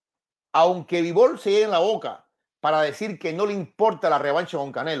 Porque aunque Bivol se llene en la boca para decir que no le importa la revancha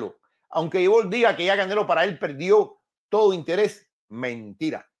con Canelo, aunque Bivol diga que ya Canelo para él perdió todo interés,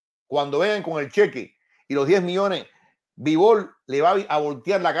 mentira. Cuando vengan con el cheque y los 10 millones, Bivol le va a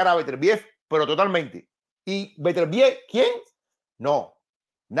voltear la cara a Beterbiev, pero totalmente. ¿Y Beterbiev quién? No,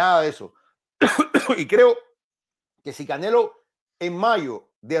 nada de eso. Y creo que si Canelo en mayo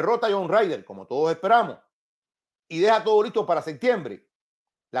derrota a John Ryder, como todos esperamos, y deja todo listo para septiembre,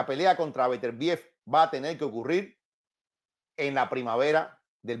 la pelea contra Beterbiev va a tener que ocurrir en la primavera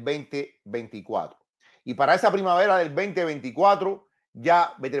del 2024. Y para esa primavera del 2024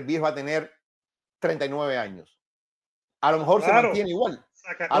 ya Beterbiev va a tener 39 años. A lo mejor se mantiene igual.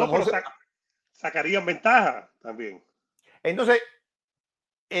 Sacarían ventaja también. Entonces,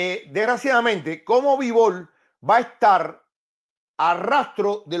 desgraciadamente, como Bivol va a estar a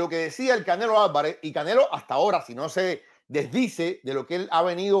rastro de lo que decía el Canelo Álvarez, y Canelo hasta ahora, si no se desdice de lo que él ha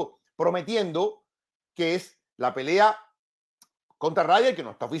venido prometiendo, que es la pelea contra Ryder, que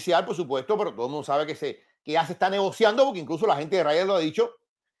no está oficial, por supuesto, pero todo el mundo sabe que ya se está negociando, porque incluso la gente de Ryder lo ha dicho,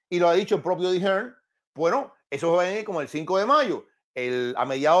 y lo ha dicho el propio Eddie Hearn, bueno, eso va a venir como el 5 de mayo. A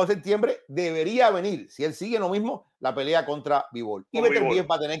mediados de septiembre debería venir, si él sigue lo mismo, la pelea contra Bivol. Y Beterbiev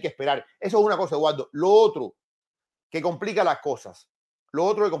va a tener que esperar. Eso es una cosa, Eduardo. Lo otro que complica las cosas,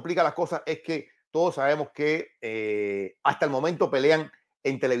 es que todos sabemos que hasta el momento pelean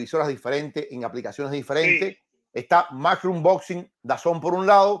en televisoras diferentes, en aplicaciones diferentes. Sí. Está Matchroom Boxing, DAZN por un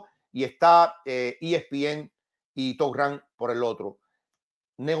lado, y está ESPN y Top Rank por el otro.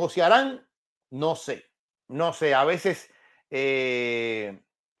 ¿Negociarán? No sé. A veces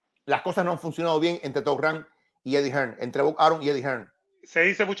las cosas no han funcionado bien entre Top Rank y Eddie Hearn, entre Bob Arum y Eddie Hearn. Se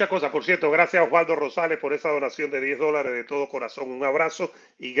dice muchas cosas. Por cierto, gracias a Osvaldo Rosales por esa donación de $10 de todo corazón. Un abrazo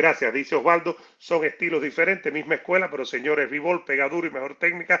y gracias, dice Osvaldo. Son estilos diferentes, misma escuela, pero señores, Bivol pega duro y mejor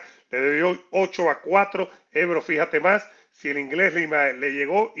técnica. Le doy 8-4. Ebro, fíjate más. Si el inglés le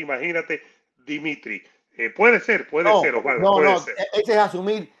llegó, imagínate Dimitri. Puede ser, Osvaldo. Puede ser.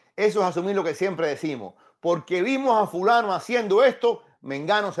 Eso es asumir lo que siempre decimos. Porque vimos a fulano haciendo esto,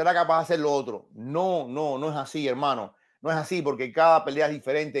 Mengano será capaz de hacer lo otro. No es así, hermano. No es así, porque cada pelea es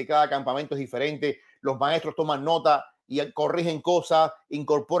diferente, cada campamento es diferente. Los maestros toman nota y corrigen cosas,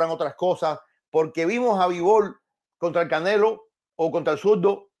 incorporan otras cosas. Porque vimos a Bivol contra el Canelo o contra el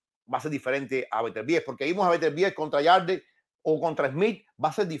zurdo, va a ser diferente a Beterbiev. Porque vimos a Beterbiev contra Yarde o contra Smith, va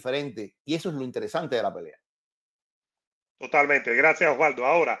a ser diferente. Y eso es lo interesante de la pelea. Totalmente. Gracias, Osvaldo.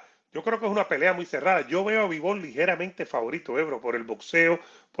 Ahora, yo creo que es una pelea muy cerrada. Yo veo a Bivol ligeramente favorito, Ebro, por el boxeo,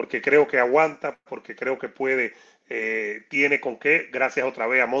 porque creo que aguanta, porque creo que puede... tiene con qué, gracias otra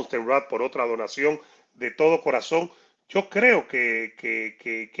vez a Monster Rat por otra donación de todo corazón. Yo creo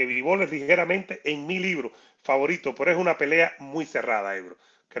que Bivol es ligeramente en mi libro favorito, pero es una pelea muy cerrada, Ebro.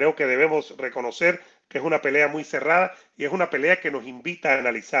 Creo que debemos reconocer que es una pelea muy cerrada y es una pelea que nos invita a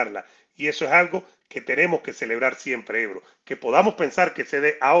analizarla. Y eso es algo que tenemos que celebrar siempre, Ebro. Que podamos pensar que se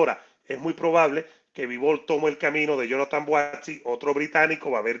dé ahora, es muy probable que Bivol tome el camino de Jonathan Buatsi, otro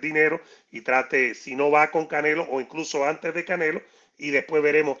británico, va a haber dinero y trate, si no va con Canelo o incluso antes de Canelo, y después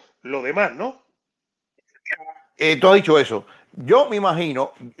veremos lo demás, ¿no? Tú has dicho eso. Yo me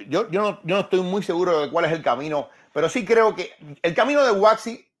imagino, yo no estoy muy seguro de cuál es el camino, pero sí creo que el camino de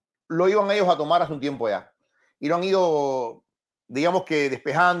Buatsi lo iban ellos a tomar hace un tiempo ya. Y lo han ido, digamos que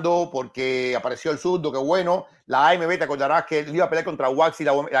despejando porque apareció el zurdo, que bueno. La AMB, te acordarás que él iba a pelear contra Buatsi,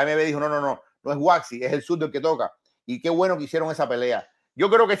 la AMB dijo no es Buatsi, es el zurdo el que toca. Y qué bueno que hicieron esa pelea. Yo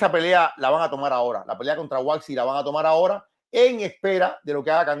creo que esa pelea la van a tomar ahora. La pelea contra Buatsi la van a tomar ahora en espera de lo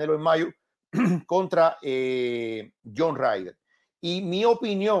que haga Canelo en mayo contra John Ryder. Y mi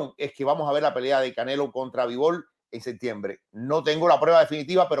opinión es que vamos a ver la pelea de Canelo contra Bivol en septiembre. No tengo la prueba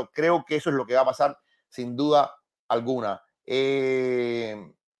definitiva, pero creo que eso es lo que va a pasar sin duda alguna. Es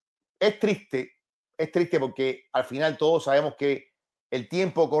triste porque al final todos sabemos que el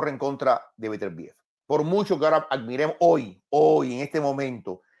tiempo corre en contra de Beterbiev. Por mucho que ahora admiremos hoy, en este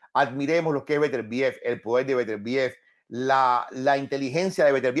momento, admiremos lo que es Beterbiev, el poder de Beterbiev, la inteligencia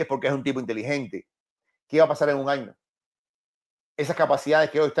de Beterbiev, porque es un tipo inteligente. ¿Qué va a pasar en un año? Esas capacidades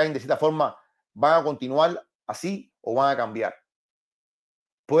que hoy están de cierta forma van a continuar así o van a cambiar.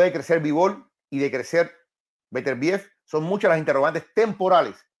 Puede crecer Bivol y de crecer Beterbiev. Son muchas las interrogantes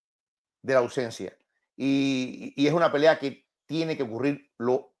temporales de la ausencia. Y es una pelea que tiene que ocurrir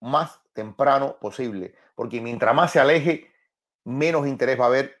lo más temprano posible, porque mientras más se aleje, menos interés va a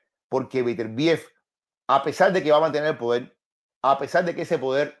haber, porque Beterbiev, a pesar de que va a mantener el poder, a pesar de que ese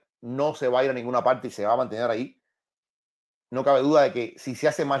poder no se va a ir a ninguna parte y se va a mantener ahí, no cabe duda de que si se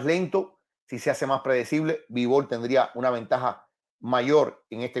hace más lento, si se hace más predecible, Bivol tendría una ventaja mayor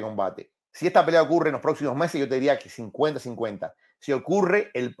en este combate. Si esta pelea ocurre en los próximos meses, yo te diría que 50-50. Si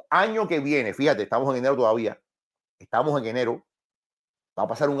ocurre el año que viene, fíjate, estamos en enero todavía, va a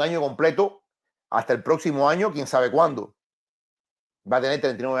pasar un año completo hasta el próximo año, quién sabe cuándo. Va a tener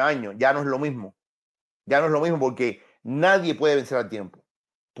 39 años, ya no es lo mismo. Ya no es lo mismo porque nadie puede vencer al tiempo.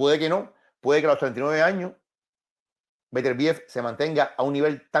 Puede que no, puede que a los 39 años Beterbiev se mantenga a un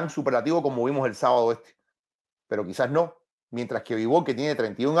nivel tan superlativo como vimos el sábado pero quizás no. Mientras que Bivol, que tiene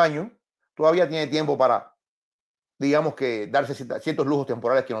 31 años, todavía tiene tiempo para, digamos que, darse ciertos lujos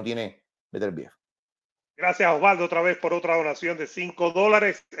temporales que no tiene Beterbiev. Gracias, Osvaldo, otra vez por otra donación de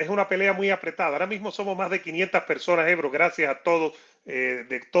 $5. Es una pelea muy apretada. Ahora mismo somos más de 500 personas, Ebro. Gracias a todos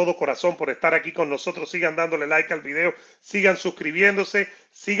de todo corazón por estar aquí con nosotros. Sigan dándole like al video, sigan suscribiéndose,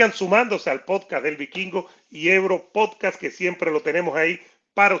 sigan sumándose al podcast del Vikingo y Ebro Podcast, que siempre lo tenemos ahí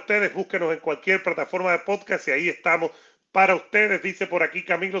para ustedes. Búsquenos en cualquier plataforma de podcast y ahí estamos para ustedes. Dice por aquí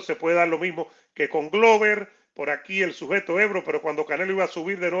Camilo, se puede dar lo mismo que con Glover. Por aquí el sujeto Ebro, pero cuando Canelo iba a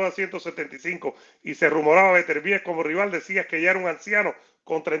subir de nuevo a 175 y se rumoraba Beterbiev como rival, decías que ya era un anciano.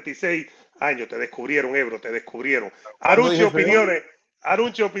 con 36 años. Te descubrieron, Ebro, te descubrieron. ¿Cuándo dije eso yo?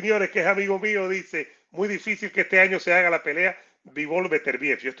 Arunche Opiniones, que es amigo mío, dice, muy difícil que este año se haga la pelea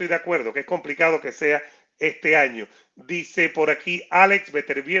Bivol-Beterbiev. Yo estoy de acuerdo, que es complicado que sea este año. Dice por aquí Alex,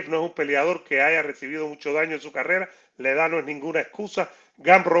 Beterbiev no es un peleador que haya recibido mucho daño en su carrera, la edad no es ninguna excusa.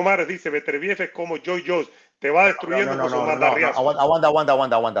 Gam Romares dice, Beterbiev es como Joy Jones, te va destruyendo con sus mandarriazos.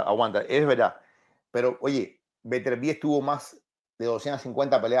 Aguanta, es verdad. Pero, oye, Beterbiev tuvo más de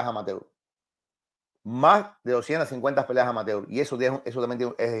 250 peleas amateur. Más de 250 peleas amateur. Y eso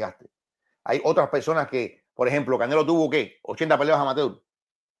también es desgaste. Hay otras personas que, por ejemplo, Canelo tuvo, ¿qué? 80 peleas amateur.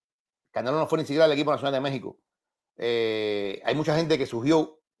 Canelo no fue ni siquiera al equipo nacional de México. Hay mucha gente que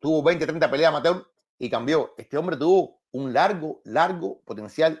surgió, tuvo 20, 30 peleas amateur y cambió. Este hombre tuvo un largo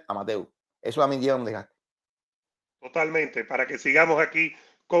potencial amateur. Eso también lleva un desgaste. Totalmente. Para que sigamos aquí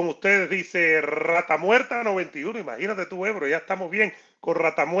con ustedes, dice Rata Muerta 91. Imagínate tú, Ebro, ya estamos bien con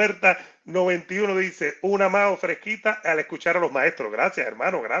Rata Muerta 91. Dice, una más fresquita al escuchar a los maestros. Gracias,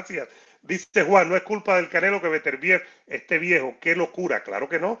 hermano, gracias. Dice Juan, no es culpa del Canelo que Beterbiev esté viejo. Qué locura. Claro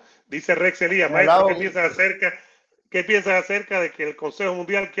que no. Dice Rex Elías, maestro, ¿qué piensas acerca de que el Consejo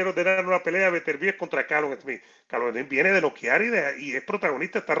Mundial quiere ordenar una pelea de Beterbiev contra Callum Smith? Callum Smith viene de noquear y es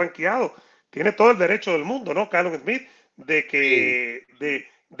protagonista, está rankeado. Tiene todo el derecho del mundo, ¿no? Callum Smith, de que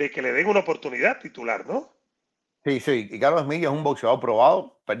le den una oportunidad titular, ¿no? Sí. Y Carlos Smith es un boxeador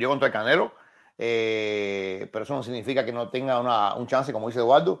probado, perdió contra el Canelo, pero eso no significa que no tenga un chance, como dice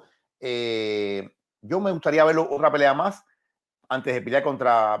Eduardo. Yo me gustaría verlo otra pelea más antes de pelear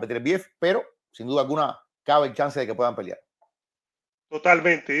contra Beterbiev, pero sin duda alguna cabe el chance de que puedan pelear.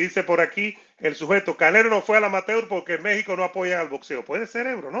 Totalmente. Dice por aquí el sujeto, Canelo no fue al amateur porque en México no apoyan al boxeo. Puede ser,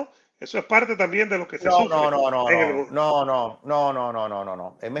 Ebro, ¿no? Eso es parte también de lo que se sufre.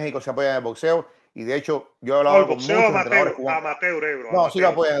 No. En México se apoya el boxeo y de hecho yo he hablado el boxeo con muchos entrenadores cubanos. Amateur, Ebro. No, amateur. Sí lo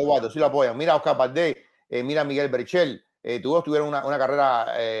apoyan, Eduardo, sí lo apoyan. Mira a Oscar Valdés, mira a Miguel Berchel. Todos tuvieron una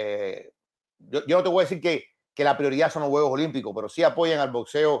carrera. Yo no te voy a decir que la prioridad son los Juegos Olímpicos, pero sí apoyan al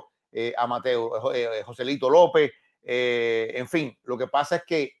boxeo amateur. Joselito López. En fin, lo que pasa es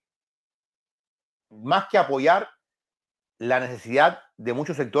que más que apoyar la necesidad de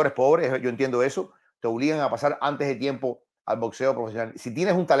muchos sectores pobres, yo entiendo eso, te obligan a pasar antes de tiempo al boxeo profesional. Si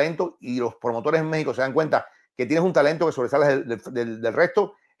tienes un talento y los promotores en México se dan cuenta que tienes un talento que sobresale del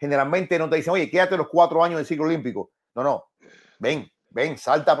resto, generalmente no te dicen, oye, quédate los 4 años del ciclo olímpico. No. Ven,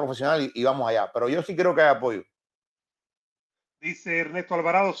 salta profesional y vamos allá. Pero yo sí creo que hay apoyo. Dice Ernesto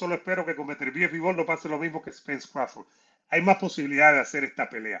Alvarado, solo espero que con Beterbiev y Bivol no pase lo mismo que Spence Crawford. Hay más posibilidad de hacer esta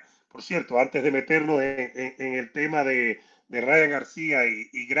pelea. Por cierto, antes de meternos en el tema de Ryan García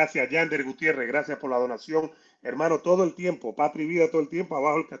y gracias Yander Gutiérrez, gracias por la donación, hermano, todo el tiempo, patria y vida todo el tiempo,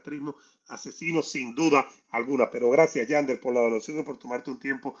 abajo el castrismo asesino sin duda alguna, pero gracias Yander por la donación y por tomarte un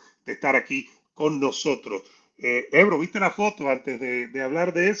tiempo de estar aquí con nosotros. Ebro, ¿viste la foto antes de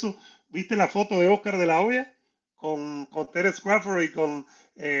hablar de eso? ¿Viste la foto de Oscar de la Hoya? Con Terence Crawford y con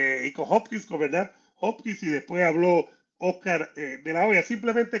Hopkins, con Bernard Hopkins, y después habló Oscar de la Hoya,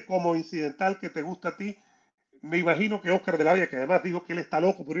 simplemente como incidental que te gusta a ti. Me imagino que Oscar de la Hoya, que además dijo que él está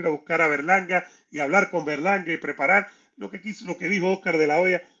loco por ir a buscar a Berlanga y hablar con Berlanga y preparar lo que dijo Oscar de la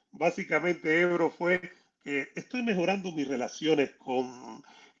Hoya, básicamente, Ebro, fue que estoy mejorando mis relaciones con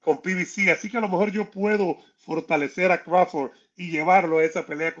PBC, así que a lo mejor yo puedo fortalecer a Crawford y llevarlo a esa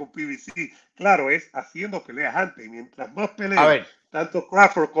pelea con PBC. Claro, es haciendo peleas antes, y mientras más peleas, tanto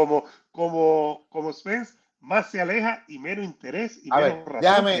Crawford como Spence, más se aleja y menos interés y menos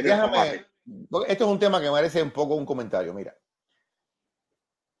razón. Déjame. Esto es un tema que merece un poco un comentario. Mira,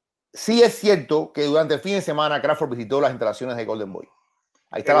 sí es cierto que durante el fin de semana Crawford visitó las instalaciones de Golden Boy.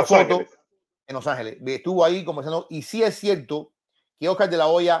 Ahí está la foto en Los Ángeles. Estuvo ahí conversando y sí es cierto que Oscar de la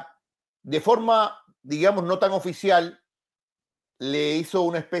Hoya, de forma, digamos, no tan oficial, le hizo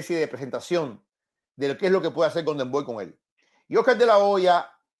una especie de presentación de lo que es lo que puede hacer Golden Boy con él. Y Oscar de la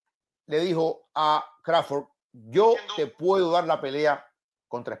Hoya le dijo a Crawford, yo te puedo dar la pelea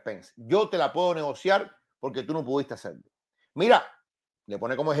contra Spence. Yo te la puedo negociar porque tú no pudiste hacerlo. Mira, le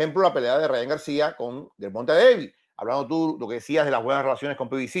pone como ejemplo la pelea de Ryan García con Del Monte Davis, hablando tú lo que decías de las buenas relaciones con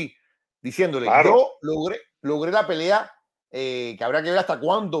PBC, diciéndole, yo logré la pelea, que habrá que ver hasta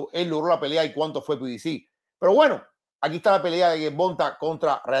cuándo él logró la pelea y cuánto fue PBC. Pero bueno, aquí está la pelea de Bonta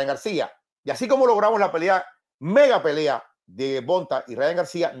contra Ryan García. Y así como logramos la pelea, mega pelea de Bonta y Ryan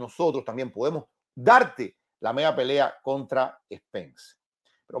García, nosotros también podemos darte la mega pelea contra Spence.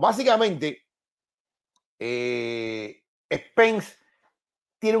 Pero básicamente, Spence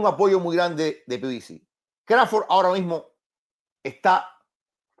tiene un apoyo muy grande de PBC. Crawford ahora mismo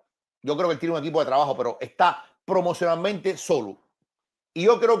yo creo que él tiene un equipo de trabajo, pero está promocionalmente solo. Y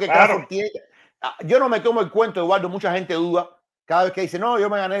yo creo que Crawford tiene... Yo no me tomo el cuento, Eduardo, mucha gente duda cada vez que dice, no, yo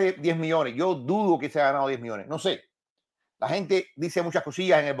me gané 10 millones. Yo dudo que se haya ganado 10 millones. No sé. La gente dice muchas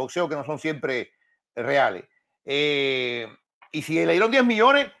cosillas en el boxeo que no son siempre reales. Y si le dieron 10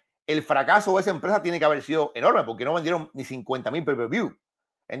 millones, el fracaso de esa empresa tiene que haber sido enorme porque no vendieron ni 50,000 pay-per-view.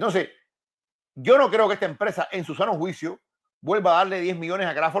 Entonces, yo no creo que esta empresa, en su sano juicio, vuelva a darle 10 millones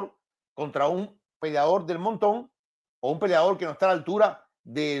a Crawford contra un peleador del montón o un peleador que no está a la altura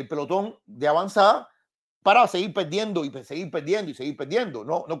del pelotón de avanzada para seguir perdiendo y seguir perdiendo y seguir perdiendo.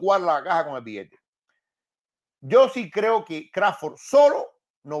 No cuadra la caja con el billete. Yo sí creo que Crawford solo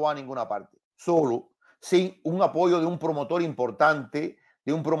no va a ninguna parte. Solo, sin un apoyo de un promotor importante,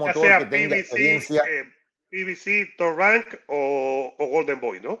 de un promotor que tenga experiencia. PBC, Top Rank o Golden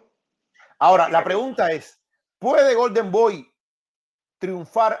Boy, ¿no? Ahora, la pregunta es, ¿puede Golden Boy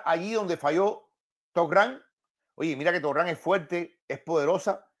triunfar allí donde falló Top Rank? Oye, mira que Top Rank es fuerte, es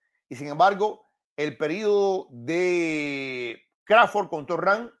poderosa, y sin embargo, el periodo de Crawford con Top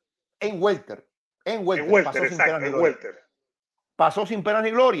Rank en welter, pasó sin pena ni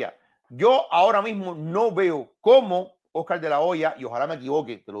gloria. Yo ahora mismo no veo cómo Oscar de la Hoya, y ojalá me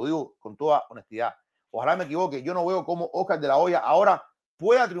equivoque, te lo digo con toda honestidad, ojalá me equivoque, yo no veo cómo Oscar de la Hoya ahora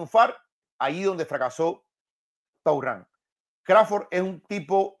pueda triunfar allí donde fracasó Top Rank. Crawford es un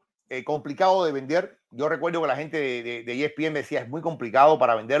tipo complicado de vender. Yo recuerdo que la gente de ESPN decía es muy complicado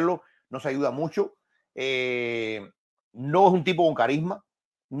para venderlo, no se ayuda mucho. No es un tipo con carisma,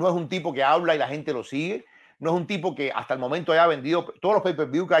 no es un tipo que habla y la gente lo sigue, no es un tipo que hasta el momento haya vendido todos los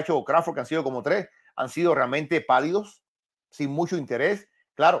pay-per-view que ha hecho Crawford, que han sido como 3, han sido realmente pálidos, sin mucho interés.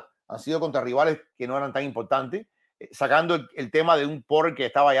 Claro, han sido contra rivales que no eran tan importantes, sacando el tema de un Porter que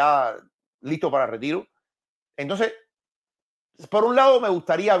estaba ya listo para retiro. Entonces, por un lado, me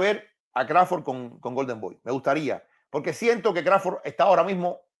gustaría ver a Crawford con Golden Boy. Me gustaría, porque siento que Crawford está ahora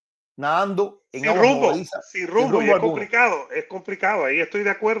mismo nadando en sin rumbo, sin rumbo, y es complicado, ahí estoy de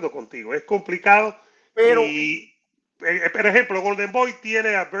acuerdo contigo, es complicado, pero por ejemplo, Golden Boy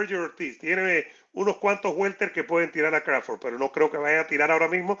tiene a Berger Ortiz, tiene unos cuantos welter que pueden tirar a Crawford, pero no creo que vaya a tirar ahora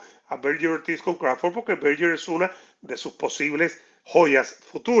mismo a Berger Ortiz con Crawford, porque Berger es una de sus posibles joyas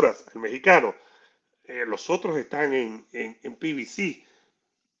futuras, el mexicano. Los otros están en PBC.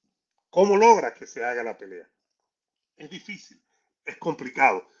 ¿Cómo logra que se haga la pelea? Es difícil, es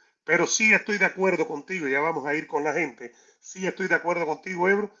complicado. Pero sí estoy de acuerdo contigo, ya vamos a ir con la gente. Sí estoy de acuerdo contigo,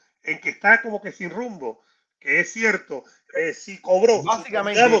 Ebro, en que está como que sin rumbo, que es cierto, si cobró,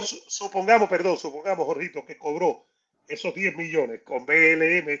 básicamente, supongamos, Jorgito, que cobró esos 10 millones con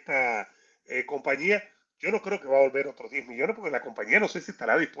BLM, esta compañía, yo no creo que va a volver otros 10 millones porque la compañía no sé si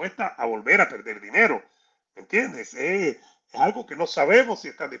estará dispuesta a volver a perder dinero. ¿Me entiendes? Es algo que no sabemos si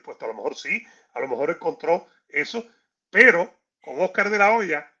están dispuestos. A lo mejor sí, a lo mejor encontró eso, pero con Oscar de la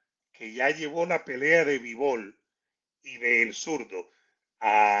Hoya, que ya llevó la pelea de Bivol y del zurdo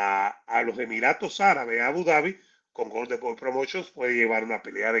a los Emiratos Árabes, a Abu Dhabi, con Golden Boy Promotions puede llevar una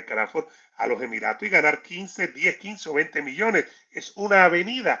pelea de Crawford a los Emiratos y ganar 10, 15 o 20 millones. Es una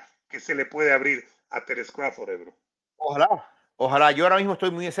avenida que se le puede abrir a Terence Crawford, Ebro. Ojalá. Yo ahora mismo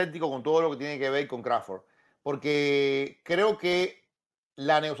estoy muy escéptico con todo lo que tiene que ver con Crawford, porque creo que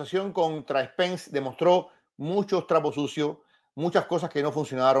la negociación contra Spence demostró muchos trapos sucios, muchas cosas que no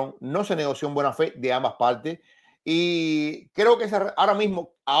funcionaron, no se negoció en buena fe de ambas partes, y creo que ahora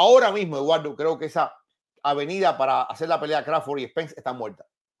mismo, Eduardo, creo que esa avenida para hacer la pelea Crawford y Spence está muerta.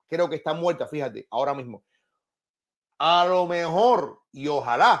 Creo que está muerta, fíjate, ahora mismo. A lo mejor, y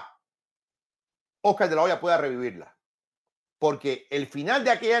ojalá, Oscar de la Hoya pueda revivirla, porque el final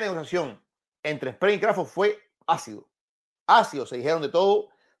de aquella negociación entre Spence y Crawford fue ácido, se dijeron de todo,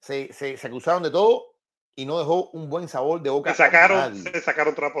 se acusaron de todo y no dejó un buen sabor de boca. Se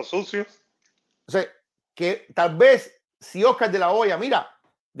sacaron trapos sucios. O sea, que tal vez si Oscar de la Hoya, mira,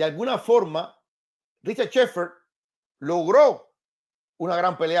 de alguna forma, Richard Sheffield logró una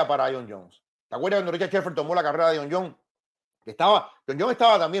gran pelea para Jon Jones. ¿Te acuerdas cuando Richard Sheffield tomó la carrera de Jon Jones? Jon Jones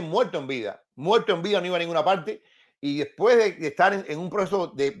estaba también muerto en vida, no iba a ninguna parte, y después de estar en un proceso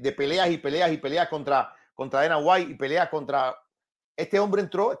de peleas contra Dana White y peleas contra este hombre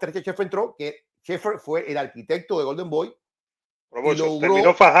Richard Sheffield entró, que Sheffield fue el arquitecto de Golden Boy.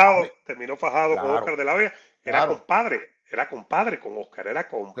 Terminó fajado con Oscar de la Hoya. Era compadre con Oscar.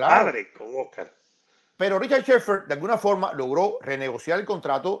 Con Oscar. Pero Richard Sheffield de alguna forma logró renegociar el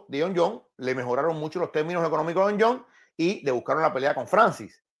contrato de Jon Jones, le mejoraron mucho los términos económicos de Jon Jones y le buscaron la pelea con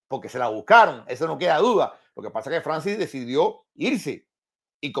Francis, porque se la buscaron, eso no queda duda. Lo que pasa es que Francis decidió irse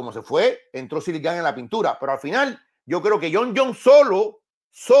y como se fue, entró Ciryl Gane en la pintura. Pero al final, yo creo que Jon Jones solo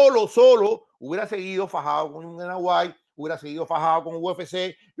hubiera seguido fajado con Dana White, hubiera seguido fajado con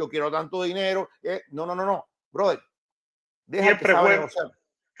UFC, yo quiero tanto dinero. No, brother, deja el que Siempre es sabe bueno, negociar.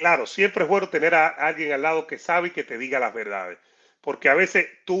 claro, siempre es bueno tener a alguien al lado que sabe y que te diga las verdades. Porque a veces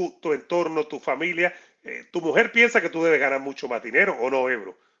tú, tu entorno, tu familia, tu mujer piensa que tú debes ganar mucho más dinero o no,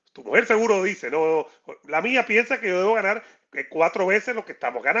 Ebro. Tu mujer seguro dice, no, la mía piensa que yo debo ganar 4 veces lo que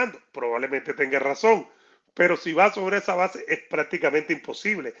estamos ganando. Probablemente tenga razón. Pero si va sobre esa base es prácticamente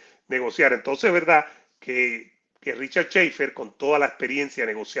imposible negociar. Entonces es verdad que Richard Schaefer, con toda la experiencia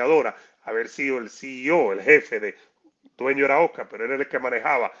negociadora, haber sido el CEO, el jefe de dueño era Oscar, pero era el que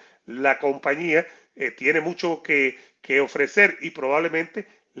manejaba la compañía, tiene mucho que ofrecer y probablemente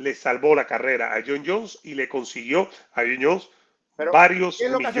le salvó la carrera a John Jones y le consiguió a John Jones Pero, ¿qué varios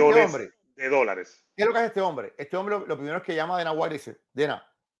es lo que hace este millones hombre? de dólares. ¿Qué es lo que hace este hombre? Este hombre lo primero es que llama a Dana White y dice, Dana,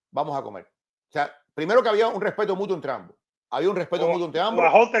 vamos a comer. O sea, primero que había un respeto mutuo entre ambos. Había un respeto mutuo entre O ambos.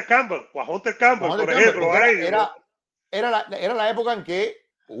 a Hunter Campbell, por ejemplo. Era la época en que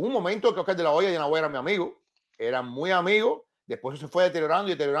hubo un momento que Oscar de la Hoya y Dana White eran mi amigo. Eran muy amigos. Después se fue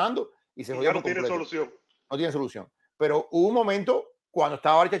deteriorando y se Y jodió ya por no tiene completo. solución. No tiene solución. Pero hubo un momento cuando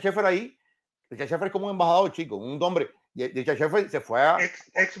estaba Richard Schaefer ahí. Richard Schaefer es como un embajador, chico, un hombre. Richard Schaefer se fue a...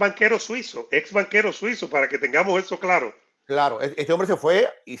 Ex banquero suizo, para que tengamos eso claro. Claro, este hombre se fue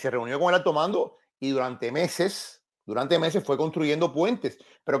y se reunió con el alto mando y durante meses fue construyendo puentes.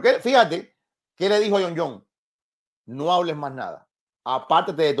 Pero fíjate, ¿qué le dijo a John John? No hables más nada.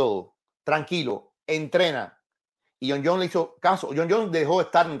 Apártate de todo. Tranquilo. Entrena. Y John John le hizo caso. John John dejó de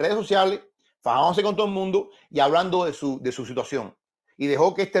estar en redes sociales, fajándose con todo el mundo y hablando de su situación. Y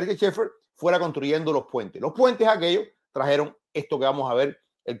dejó que Richard Schaefer fuera construyendo los puentes. Los puentes aquellos trajeron esto que vamos a ver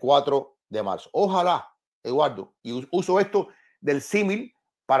el 4 de marzo. Ojalá, Eduardo, y uso esto del símil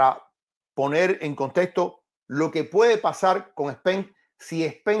para poner en contexto lo que puede pasar con Spence si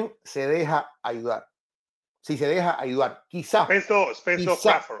Spence se deja ayudar. Si se deja ayudar, quizá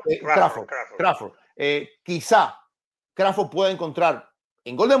Crawford, quizá Crawford pueda encontrar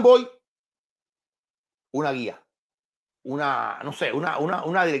en Golden Boy una guía, no sé,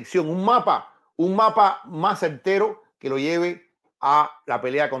 una dirección, un mapa más certero que lo lleve a la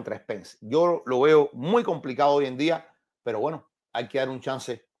pelea contra Spence. Yo lo veo muy complicado hoy en día, pero bueno, hay que dar un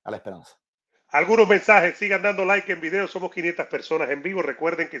chance a la esperanza. Algunos mensajes, sigan dando like en video, somos 500 personas en vivo.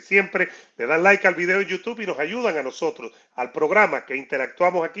 Recuerden que siempre le dan like al video en YouTube y nos ayudan a nosotros, al programa, que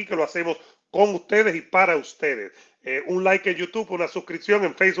interactuamos aquí, que lo hacemos con ustedes y para ustedes. Un like en YouTube, una suscripción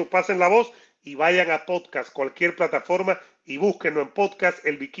en Facebook, pasen la voz y vayan a podcast, cualquier plataforma, y búsquenlo en podcast,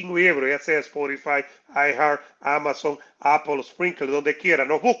 El Vikingo y Ebro, ya sea Spotify, iHeart, Amazon, Apple, Sprinkle, donde quieran.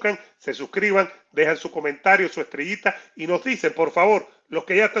 Nos buscan, se suscriban, dejan su comentario, su estrellita y nos dicen, por favor, los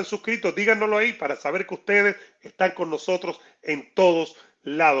que ya están suscritos, díganoslo ahí para saber que ustedes están con nosotros en todos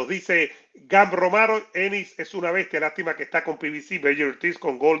lados. Dice Gam Romaro, Ennis es una bestia, lástima que está con PBC, Bello Ortiz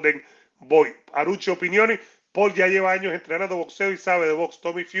con Golden Boy. Arucho Opiniones, Paul ya lleva años entrenando boxeo y sabe de box.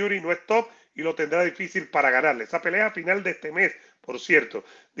 Tommy Fury no es top y lo tendrá difícil para ganarle. Esa pelea a final de este mes, por cierto.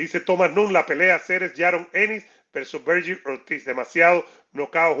 Dice Thomas Nunn, la pelea Ceres Jaron Ennis versus Virgil Ortiz. Demasiado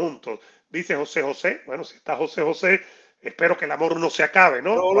knockout juntos. Dice José, bueno, si está José, espero que el amor no se acabe,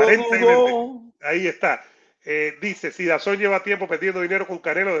 ¿no? 40 y 20. Ahí está. Dice, si Dazón lleva tiempo perdiendo dinero con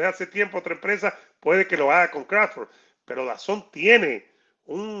Canelo desde hace tiempo, otra empresa puede que lo haga con Crawford. Pero Dazón tiene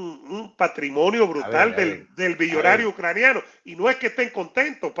un patrimonio brutal del billonario ucraniano. Y no es que estén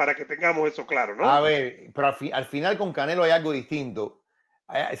contentos, para que tengamos eso claro, ¿no? A ver, pero al final con Canelo hay algo distinto.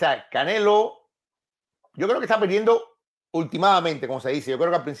 O sea, Canelo, yo creo que está perdiendo últimamente, como se dice. Yo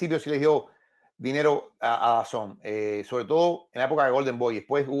creo que al principio sí le dio dinero a Dazón, sobre todo en la época de Golden Boy.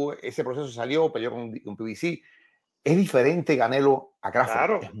 Después ese proceso salió, peleó con PBC. Es diferente Canelo a Crawford.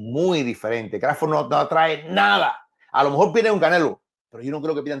 Claro. Es muy diferente. Crawford no atrae nada. A lo mejor pierde un Canelo, pero yo no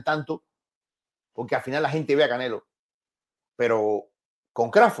creo que pierdan tanto, porque al final la gente ve a Canelo. Pero con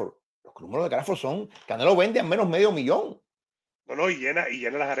Crawford, los números de Crawford son, Canelo vende a menos $500,000. No, y llena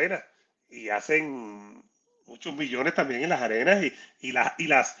las arenas. Y hacen muchos millones también en las arenas y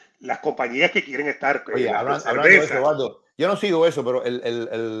las compañías que quieren estar. Oye, hablando de eso, Eduardo, yo no sigo eso, pero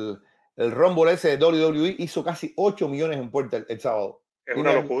el Rumble ese de WWE hizo casi 8 millones en puerta el sábado. Es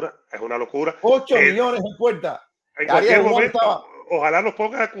una locura. 8 millones en puerta. En cualquier momento, ojalá nos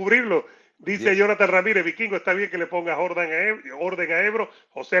pongas a cubrirlo. Dice Jonathan Ramírez, Vikingo, está bien que le pongas orden a Ebro.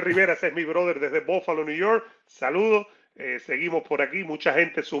 José Rivera, ese es mi brother desde Buffalo, New York. Saludos. Seguimos por aquí, mucha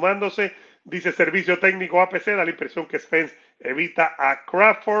gente sumándose. Dice Servicio Técnico APC, da la impresión que Spence evita a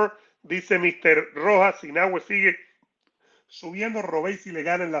Crawford. Dice Mr. Rojas, Sinahue sigue subiendo. Robey si le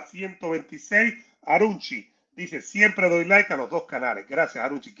gana en la 126. Arunchi dice, siempre doy like a los dos canales. Gracias,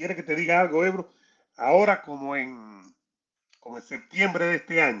 Arunchi. ¿Quieres que te diga algo, Ebro? Ahora, como en como en septiembre de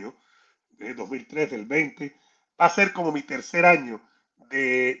este año, de 2003, del 20, va a ser como mi tercer año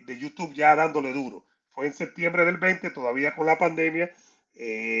de YouTube ya dándole duro. Fue en septiembre del 20, todavía con la pandemia.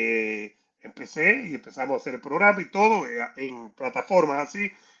 Empecé y empezamos a hacer el programa y todo en plataformas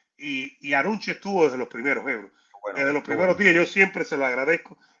así. Y Arunche estuvo desde los primeros euros. Bueno, Desde los primeros días yo siempre se lo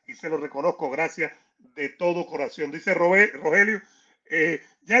agradezco y se lo reconozco, gracias de todo corazón. Dice Rogelio,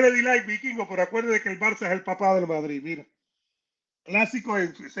 ya le di like, Vikingo, pero acuérdate que el Barça es el papá del Madrid. Mira, clásico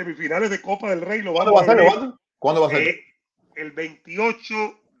en semifinales de Copa del Rey lo ¿Cuándo vamos va a a ser? vivir. ¿Cuándo va a ser? El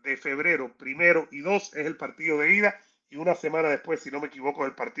 28 de febrero, 1 y 2 es el partido de ida y una semana después, si no me equivoco,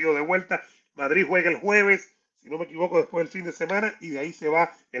 el partido de vuelta. Madrid juega el jueves, si no me equivoco, después del fin de semana y de ahí se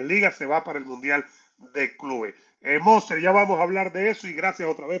va, en Liga se va para el Mundial de Clubes. Monster, ya vamos a hablar de eso y gracias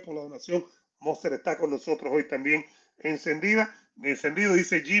otra vez por la donación. Monster está con nosotros hoy también encendido,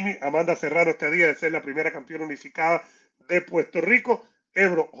 dice Jimmy. Amanda Serrano este día de ser la primera campeona unificada de Puerto Rico.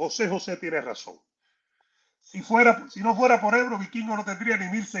 Ebro, José tiene razón. Si no fuera por Ebro, Vikingo no tendría ni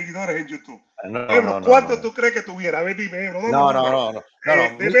 1000 seguidores en YouTube. No, Ebro, ¿cuánto tú crees que tuviera? A ver, dime, Ebro. No.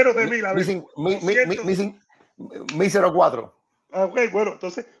 De menos de 1000, a ver. 1004. Ok, bueno,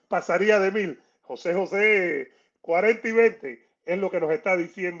 entonces pasaría de 1000. José, 40 y 20 es lo que nos está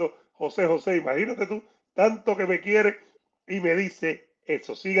diciendo José. Imagínate tú, tanto que me quiere y me dice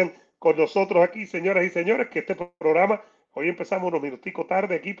eso. Sigan con nosotros aquí, señoras y señores, que este programa, hoy empezamos unos minuticos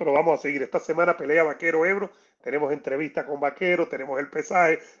tarde aquí, pero vamos a seguir. Esta semana pelea Vaquero Ebro, tenemos entrevista con Vaquero, tenemos el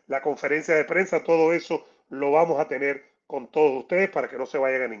pesaje, la conferencia de prensa, todo eso lo vamos a tener con todos ustedes para que no se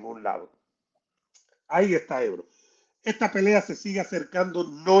vayan a ningún lado. Ahí está Ebro. Esta pelea se sigue acercando,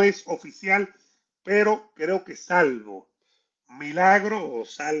 no es oficial, pero creo que salvo milagro o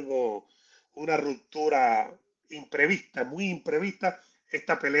salvo una ruptura imprevista, muy imprevista,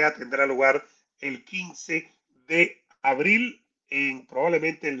 esta pelea tendrá lugar el 15 de abril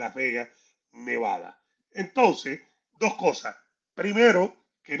probablemente en Las Vegas, Nevada. Entonces, dos cosas. Primero,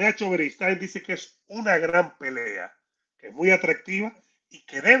 que Nacho Beristain dice que es una gran pelea, que es muy atractiva y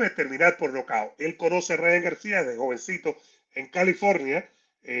que debe terminar por nocaut. Él conoce a Ryan García de jovencito en California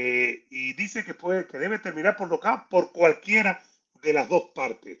y dice que debe terminar por nocaut por cualquiera de las dos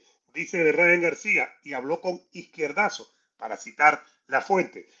partes. Dice de Ryan García y habló con Izquierdazo, para citar la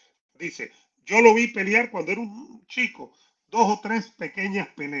fuente. Dice, yo lo vi pelear cuando era un chico, 2 o 3 pequeñas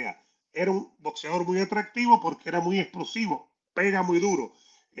peleas. Era un boxeador muy atractivo porque era muy explosivo, pega muy duro.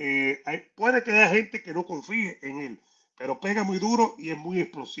 Puede que haya gente que no confíe en él, pero pega muy duro y es muy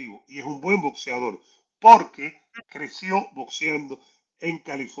explosivo y es un buen boxeador porque creció boxeando en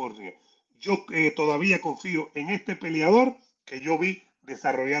California. Yo todavía confío en este peleador que yo vi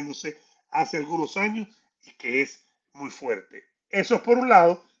desarrollándose hace algunos años y que es muy fuerte. Eso es por un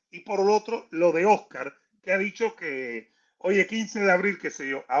lado, y por el otro, lo de Oscar, que ha dicho que, oye, 15 de abril, qué sé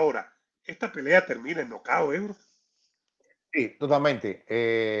yo. Ahora, esta pelea termina en nocaut, Ebro. Sí, totalmente.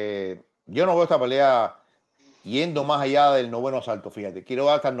 Yo no veo esta pelea yendo más allá del noveno asalto, fíjate. Quiero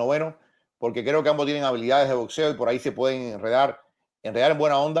dar hasta el noveno porque creo que ambos tienen habilidades de boxeo y por ahí se pueden enredar en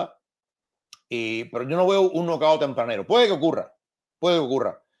buena onda. Pero yo no veo un knockout tempranero. Puede que ocurra.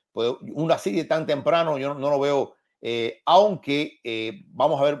 Un así tan temprano yo no lo veo, aunque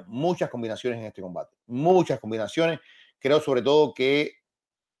vamos a ver muchas combinaciones en este combate. Muchas combinaciones. Creo sobre todo que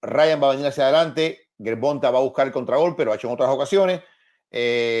Ryan va a venir hacia adelante, Gervonta va a buscar el contragolpe, lo ha hecho en otras ocasiones.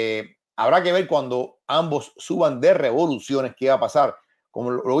 Habrá que ver cuando ambos suban de revoluciones qué va a pasar. Como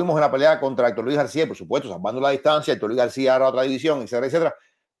lo vimos en la pelea contra Héctor Luis García, por supuesto, salvando la distancia, Héctor Luis García era otra división, etcétera.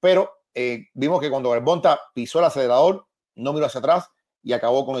 Pero vimos que cuando Gervonta pisó el acelerador, no miró hacia atrás y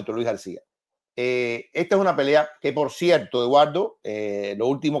acabó con Héctor Luis García. Esta es una pelea que, por cierto, Eduardo, lo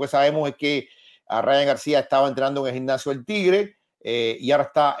último que sabemos es que a Ryan García estaba entrenando en el gimnasio El Tigre y ahora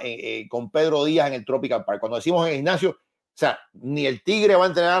está con Pedro Díaz en el Tropical Park. Cuando decimos en el gimnasio, o sea, ni el Tigre va a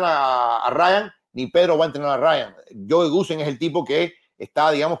entrenar a Ryan, ni Pedro va a entrenar a Ryan. Joey Gusen es el tipo que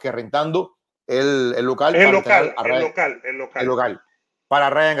está, digamos, que rentando el local. El local para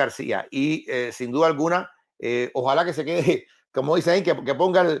Ryan García. Y sin duda alguna, ojalá que se quede, como dicen ahí, que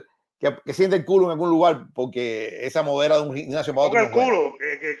ponga que siente el culo en algún lugar, porque esa modera de un gimnasio para otro.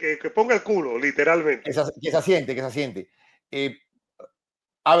 Que ponga el culo, literalmente. Que se asiente.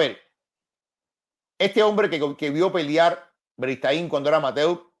 A ver, este hombre que vio pelear Beristain cuando era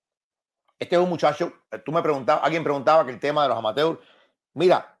amateur, este es un muchacho, alguien preguntaba que el tema de los amateurs,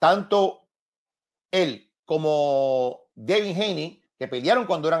 mira, tanto él como Devin Haney, que pelearon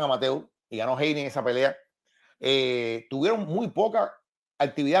cuando eran amateur, y ganó Haney en esa pelea, tuvieron muy poca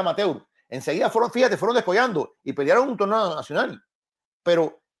actividad amateur. Enseguida fueron descollando y pelearon un torneo nacional.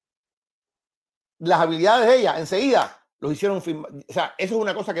 Pero las habilidades de ella, enseguida, los hicieron firmar. O sea, eso es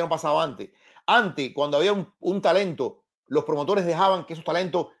una cosa que no pasaba antes. Antes, cuando había un talento, los promotores dejaban que esos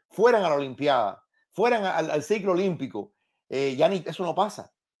talentos fueran a la Olimpiada, fueran al ciclo olímpico. Ya ni eso no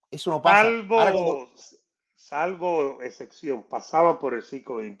pasa. Eso no pasa. Ahora cuando Salvo excepción, pasaban por el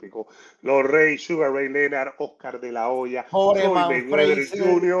ciclo olímpico. Los Reyes, Sugar Ray Leonard, Oscar de la Hoya, Floyd Foreman, Mayweather Frazier,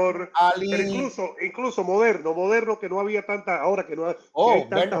 Jr., pero Ali, incluso moderno que no había tanta, ahora que que hay tantas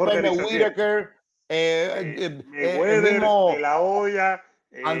Bernard organizaciones. Whitaker, el Mayweather, de mismo la Hoya,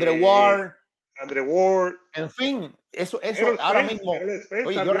 Andrew Ward. Andre Ward. En fin, eso Errol ahora Spence, mismo. Errol Spence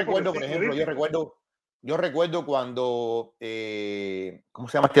Oye, yo también por el recuerdo, por ciclo ejemplo, olímpico. yo recuerdo cuando, ¿cómo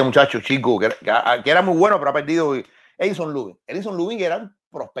se llama este muchacho chico? Que era muy bueno, pero ha perdido. Edison Lubin. Edison Lubin era un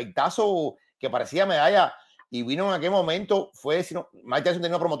prospectazo que parecía medalla y vino en aquel momento, Mike Tyson tenía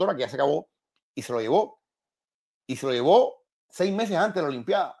una promotora que ya se acabó y se lo llevó. Y se lo llevó 6 meses antes de la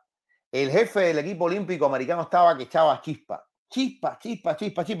Olimpiada. El jefe del equipo olímpico americano estaba que echaba chispa.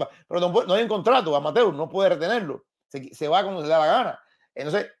 Pero no hay un contrato, amateur, no puede retenerlo. Se va cuando se le da la gana.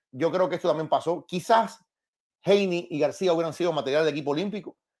 Entonces, yo creo que esto también pasó. Quizás Haney y García hubieran sido material del equipo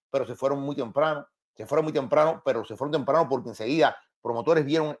olímpico, pero se fueron muy temprano. Pero se fueron temprano porque enseguida promotores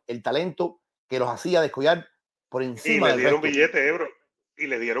vieron el talento que los hacía descollar por encima del resto. Y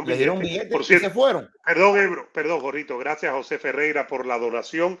le dieron Les dieron billete. billetes y se fueron. Perdón, Jorito. Gracias a José Ferreira por la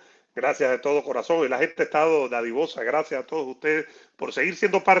donación. Gracias de todo corazón. Y la gente ha estado dadivosa. Gracias a todos ustedes por seguir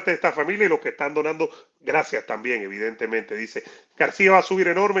siendo parte de esta familia y los que están donando. Gracias también, evidentemente. Dice, García va a subir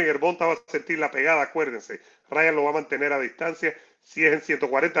enorme y Gervonta va a sentir la pegada. Acuérdense, Ryan lo va a mantener a distancia. Si es en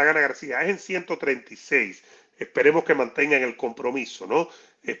 140, gana García. Es en 136. Esperemos que mantengan el compromiso, ¿no?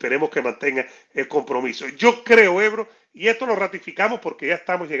 Esperemos que mantengan el compromiso. Yo creo, Ebro, y esto lo ratificamos porque ya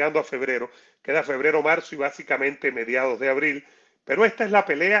estamos llegando a febrero, queda febrero, marzo y básicamente mediados de abril, pero esta es la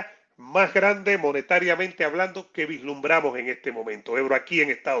pelea más grande monetariamente hablando que vislumbramos en este momento, Ebro, aquí en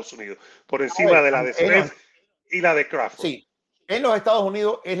Estados Unidos, por encima de la de Spence y la de Crawford. Sí, en los Estados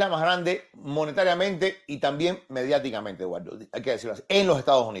Unidos es la más grande monetariamente y también mediáticamente, Eduardo. Hay que decirlo así. En los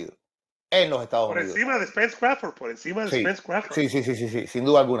Estados Unidos. Por encima de Spence Crawford, Spence Crawford. Sí, sin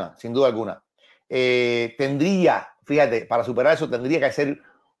duda alguna, sin duda alguna. Tendría, fíjate, para superar eso tendría que ser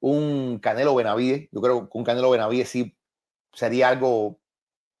un Canelo Benavides. Yo creo que un Canelo Benavides sí sería algo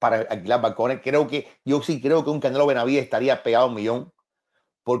para alquilar balcones. Yo sí creo que un Canelo Benavides estaría pegado a 1 millón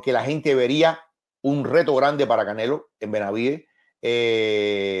porque la gente vería un reto grande para Canelo en Benavides.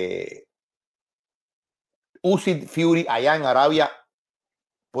 Usyk Fury allá en Arabia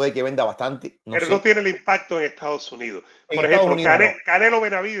puede que venda bastante. Pero no tiene el impacto en Estados Unidos. Por ejemplo, Canelo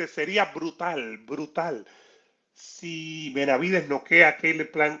Benavides sería brutal. Si Benavides noquea a Caleb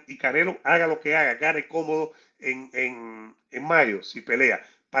Plant y Canelo haga lo que haga, gane cómodo en mayo, si pelea.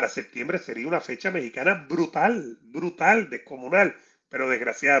 Para septiembre sería una fecha mexicana brutal, descomunal. Pero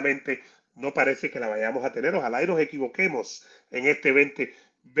desgraciadamente no parece que la vayamos a tener. Ojalá y nos equivoquemos en este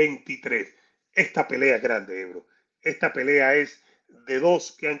 2023. Esta pelea es grande, Ebro. Esta pelea es de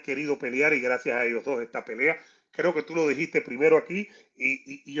dos que han querido pelear y gracias a ellos dos esta pelea. Creo que tú lo dijiste primero aquí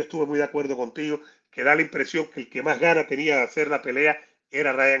y yo estuve muy de acuerdo contigo, que da la impresión que el que más gana tenía de hacer la pelea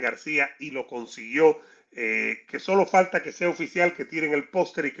era Ryan García y lo consiguió. Que solo falta que sea oficial, que tiren el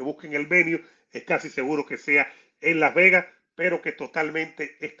póster y que busquen el venue. Es casi seguro que sea en Las Vegas, pero que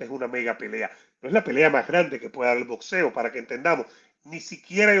totalmente esta es una mega pelea. No es la pelea más grande que pueda dar el boxeo, para que entendamos. Ni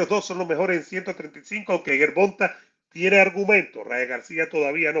siquiera ellos dos son los mejores en 135, aunque Gervonta tiene argumentos. Ryan García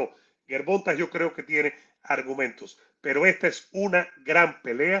todavía no. Gervonta yo creo que tiene argumentos. Pero esta es una gran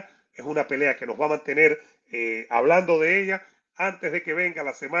pelea. Es una pelea que nos va a mantener hablando de ella antes de que venga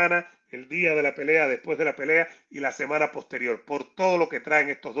la semana, el día de la pelea, después de la pelea y la semana posterior, por todo lo que traen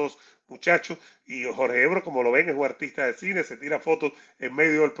estos dos muchachos. Y Jorge Ebro, como lo ven, es un artista de cine, se tira fotos en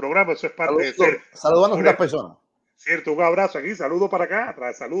medio del programa, eso es parte de ser. Saludando a otras personas. Cierto, un abrazo aquí, saludo para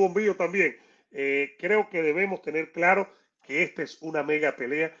acá, saludo mío también. Creo que debemos tener claro que esta es una mega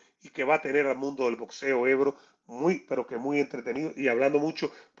pelea y que va a tener al mundo del boxeo, Ebro, pero que muy entretenido y hablando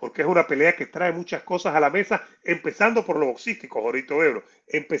mucho, porque es una pelea que trae muchas cosas a la mesa, empezando por lo boxístico, Jorito Ebro,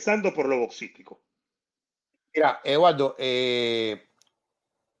 empezando por lo boxístico. Mira, Eduardo,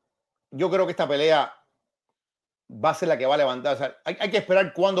 yo creo que esta pelea va a ser la que va a levantar. O sea, hay que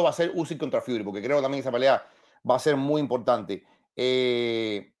esperar cuándo va a ser Usyk contra Fury, porque creo que también esa pelea va a ser muy importante.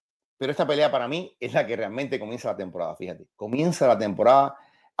 Pero esta pelea para mí es la que realmente comienza la temporada, fíjate. Comienza la temporada,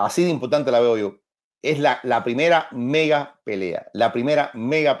 así de importante la veo yo. Es la primera mega pelea. La primera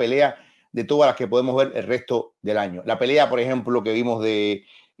mega pelea de todas las que podemos ver el resto del año. La pelea, por ejemplo, que vimos de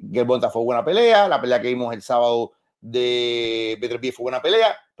Gervonta fue buena pelea. La pelea que vimos el sábado de Beterbiev fue buena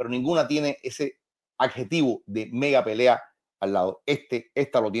pelea. Pero ninguna tiene ese adjetivo de mega pelea al lado.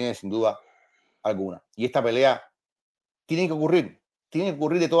 Esta lo tiene sin duda alguna. Y esta pelea tiene que ocurrir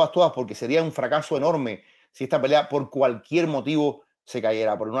de todas, porque sería un fracaso enorme si esta pelea por cualquier motivo se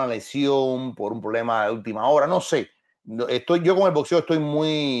cayera, por una lesión, por un problema de última hora, no sé. Yo con el boxeo estoy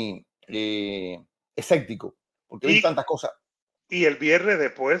muy escéptico, porque he visto tantas cosas. Y el viernes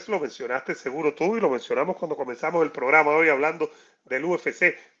después lo mencionaste seguro tú y lo mencionamos cuando comenzamos el programa hoy hablando del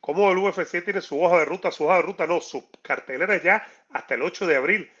UFC. Cómo el UFC tiene su hoja de ruta, su cartelera ya hasta el 8 de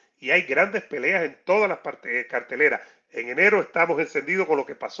abril. Y hay grandes peleas en todas las carteleras. En enero estamos encendidos con lo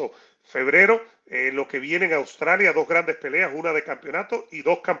que pasó. Febrero, lo que viene en Australia, 2 grandes peleas, una de campeonato y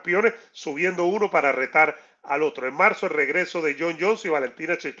 2 campeones subiendo uno para retar al otro. En marzo, el regreso de Jon Jones y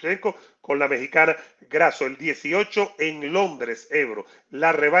Valentina Shevchenko con la mexicana Grasso. El 18 en Londres, Ebro.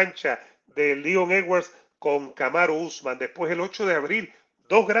 La revancha de Leon Edwards con Kamaru Usman. Después, el 8 de abril,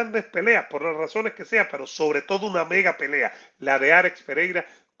 2 grandes peleas, por las razones que sea, pero sobre todo una mega pelea. La de Alex Pereira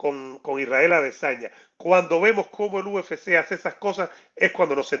con Israel Adesanya. Cuando vemos cómo el UFC hace esas cosas, es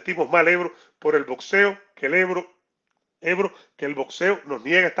cuando nos sentimos mal, Ebro, por el boxeo, que que el boxeo nos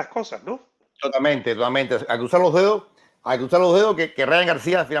niega estas cosas, ¿no? Totalmente. A cruzar los dedos, que Ryan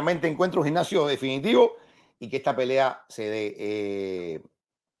García finalmente encuentre un gimnasio definitivo y que esta pelea se dé.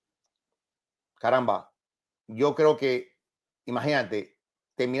 Caramba, yo creo que, imagínate,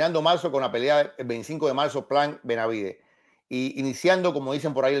 terminando marzo con la pelea el 25 de marzo, plan Benavides, y iniciando, como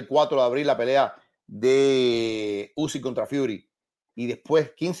dicen por ahí, el 4 de abril, la pelea de Usyk contra Fury, y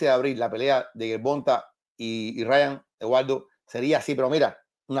después, 15 de abril, la pelea de Gervonta y Ryan Eduardo, sería así, pero mira,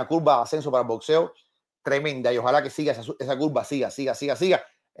 una curva de ascenso para el boxeo tremenda, y ojalá que siga esa curva, siga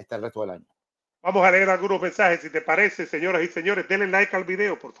hasta el resto del año. Vamos a leer algunos mensajes, si te parece, señoras y señores. Denle like al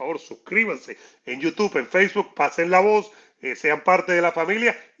video, por favor, suscríbanse en YouTube, en Facebook, pasen la voz, sean parte de la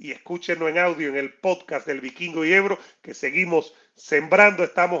familia y escúchenos en audio en el podcast del Vikingo y Ebro, que seguimos sembrando,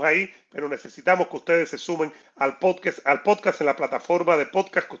 estamos ahí, pero necesitamos que ustedes se sumen al podcast en la plataforma de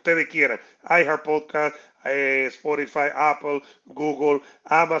podcast que ustedes quieran. iHeartPodcast, Spotify, Apple, Google,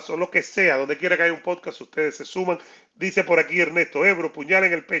 Amazon, lo que sea, donde quiera que haya un podcast, ustedes se suman. Dice por aquí Ernesto, Ebro, puñal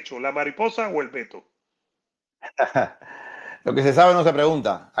en el pecho, ¿la mariposa o el Beto? Lo que se sabe no se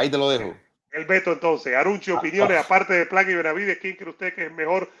pregunta, ahí te lo dejo. El Beto entonces, Arunchi, opiniones, aparte de Plan y Benavides, ¿quién cree usted que es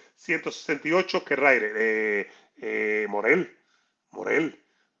mejor 168 que Raire? Morel,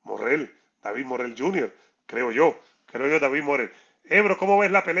 David Morel Jr., creo yo, David Morel. Ebro, ¿cómo ves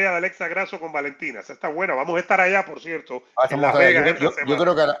la pelea de Alexa Grasso con Valentina? Esa está buena, vamos a estar allá, por cierto. Yo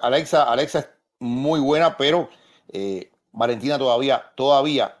creo que Alexa es muy buena, pero Valentina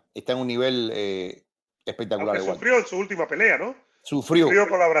todavía está en un nivel espectacular. Aunque sufrió en su última pelea, ¿no? Sufrió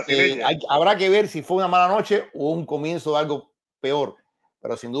con la brasileña. Habrá que ver si fue una mala noche o un comienzo de algo peor,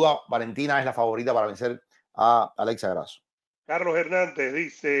 pero sin duda Valentina es la favorita para vencer a Alexa Grasso. Carlos Hernández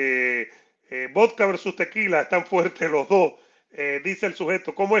dice, vodka versus tequila, están fuertes los dos. Dice el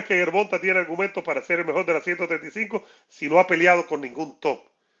sujeto, ¿cómo es que Gervonta tiene argumentos para ser el mejor de las 135 si no ha peleado con ningún top?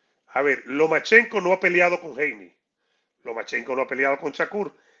 A ver, Lomachenko no ha peleado con Haney. Lomachenko no ha peleado con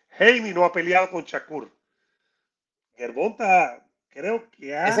Shakur. Haney no ha peleado con Shakur. Gervonta creo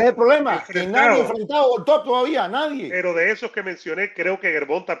que ha... Ese es el problema, que nadie ha enfrentado al top todavía, nadie. Pero de esos que mencioné, creo que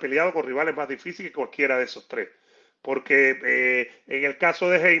Gervonta ha peleado con rivales más difíciles que cualquiera de esos tres. Porque en el caso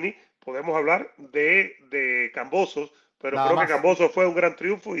de Haney, podemos hablar de Kambosos, pero creo que Kambosos fue un gran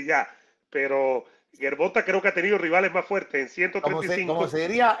triunfo y ya. Pero Gervonta creo que ha tenido rivales más fuertes en 135. Como se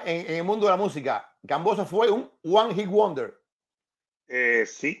diría en el mundo de la música, Kambosos fue un one hit wonder.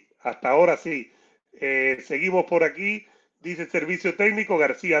 Sí, hasta ahora sí. Seguimos por aquí. Dice servicio técnico,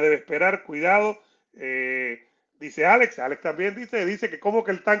 García debe esperar, cuidado. Dice Alex también dice que como que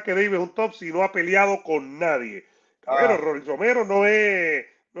el tanque David es un top si no ha peleado con nadie. Pero Romero no es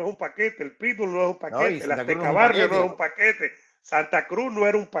un paquete, el Pitbull no es un paquete, el Azteca Barrio no es un paquete, Santa Cruz no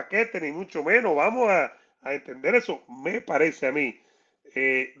era un paquete, ni mucho menos. Vamos a entender eso, me parece a mí.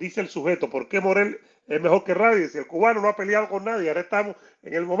 Dice el sujeto, ¿por qué Morel es mejor que Radi? Si el cubano no ha peleado con nadie, ahora estamos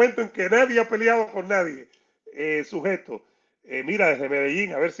en el momento en que nadie ha peleado con nadie. Sujeto, mira desde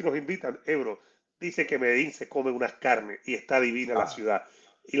Medellín, a ver si nos invitan, Ebro. Dice que Medellín se come unas carnes y está divina la ciudad.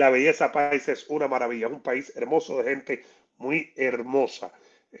 Y la belleza paisa es una maravilla, es un país hermoso de gente muy hermosa.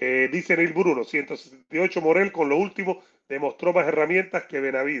 Dice Neil Bruno, 168 Morel con lo último demostró más herramientas que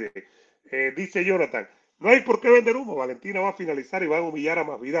Benavides. Dice Jonathan, no hay por qué vender humo, Valentina va a finalizar y va a humillar a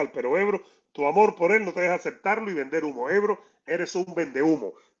Masvidal, pero Ebro, tu amor por él no te deja aceptarlo y vender humo. Ebro, eres un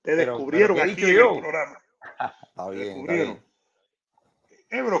vendehumo. Te descubrieron aquí en el programa. Está bien.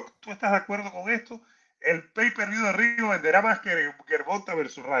 Ebro, ¿tú estás de acuerdo con esto? El pay-per-view de Río venderá más que Gervonta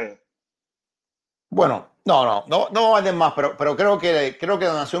versus Ryan. Bueno, no valen más, pero creo que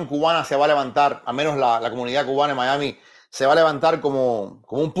la nación cubana se va a levantar, al menos la comunidad cubana en Miami, se va a levantar como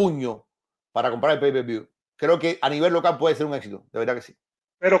un puño para comprar el pay-per-view. Creo que a nivel local puede ser un éxito, de verdad que sí.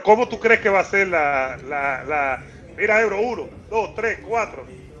 Pero ¿cómo tú crees que va a ser Mira, Ebro, 1, 2, 3, 4,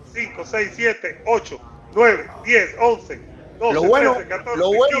 5, 6, 7, 8, 9, 10, 11, 12, Lo bueno, 13, 14,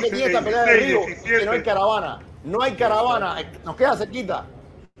 lo bueno 15, que tiene esta pelea de Rigo es que no hay caravana. No hay caravana, nos queda cerquita.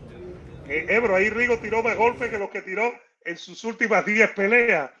 Ebro, ahí Rigo tiró más golpes que los que tiró en sus últimas 10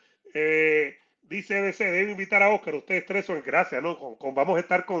 peleas. Dice EBC, debe invitar a Oscar. Ustedes tres son gracias, ¿no? Vamos a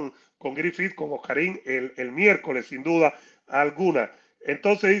estar con Griffith, con Oscarín el miércoles, sin duda alguna.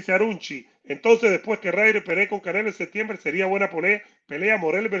 Entonces dice Arunchi, entonces después que Ryder pelee con Canelo en septiembre, sería buena pelea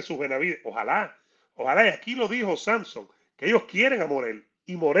Morel versus Benavides. Ojalá, y aquí lo dijo Samson, que ellos quieren a Morel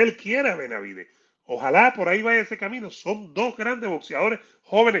y Morel quiere a Benavides. Ojalá por ahí vaya ese camino. Son dos grandes boxeadores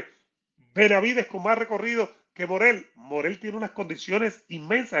jóvenes. Benavides con más recorrido que Morel. Morel tiene unas condiciones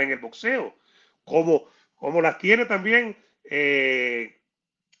inmensas en el boxeo, como las tiene también el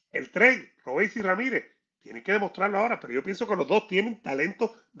tren, Robéis y Ramírez. Tienen que demostrarlo ahora, pero yo pienso que los dos tienen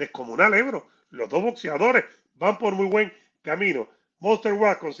talento descomunal, Ebro. Los dos boxeadores van por muy buen camino. Monster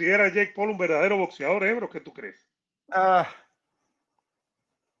Watt considera a Jake Paul un verdadero boxeador, Ebro. ¿Qué tú crees?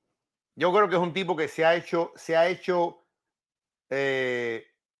 Yo creo que es un tipo que se ha hecho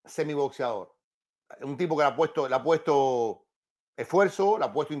semiboxeador. Un tipo que le ha puesto esfuerzo, le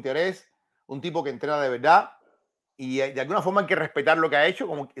ha puesto interés, un tipo que entrena de verdad y de alguna forma hay que respetar lo que ha hecho.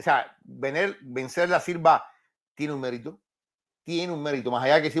 Vencer a Silva tiene un mérito, más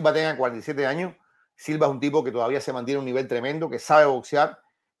allá de que Silva tenga 47 años. Silva es un tipo que todavía se mantiene a un nivel tremendo, que sabe boxear.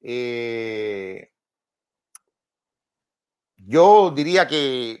 Yo diría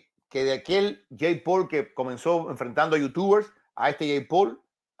que de aquel Jake Paul que comenzó enfrentando a youtubers a este Jake Paul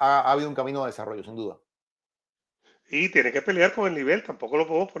ha habido un camino de desarrollo, sin duda. Y tiene que pelear con el nivel, tampoco lo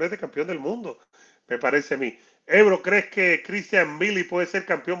podemos poner de campeón del mundo, me parece a mí. Ebro, ¿crees que Christian Billy puede ser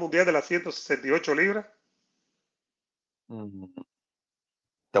campeón mundial de las 168 libras?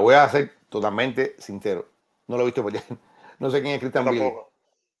 Te voy a ser totalmente sincero. No lo he visto pelear. No sé quién es Christian Billy.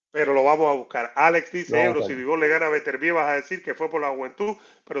 Pero lo vamos a buscar. Alex dice, Ebro, si Vivol le gana a Beterbiev vas a decir que fue por la juventud,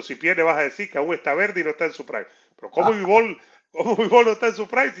 pero si pierde vas a decir que aún está verde y no está en su prime. Pero ¿cómo Vivol no está en su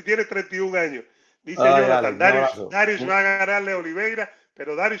prime si tiene 31 años? Dice Jonathan, Darius va a ganarle a Oliveira,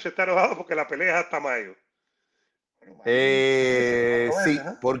 pero Darius está enojado porque la pelea es hasta mayo. Sí,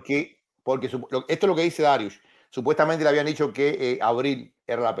 porque esto es lo que dice Darius. Supuestamente le habían dicho que abril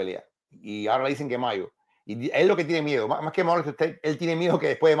era la pelea y ahora le dicen que mayo. Y él lo que tiene miedo, más que Mauricio, él tiene miedo que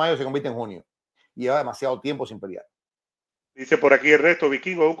después de mayo se convierta en junio. Y lleva demasiado tiempo sin pelear. Dice por aquí Ernesto,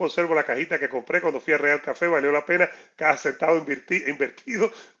 Vikingo, aún conservo la cajita que compré cuando fui a Real Café, valió la pena cada centavo invertido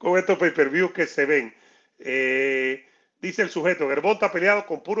con estos pay-per-view que se ven. Dice el sujeto, Gervonta ha peleado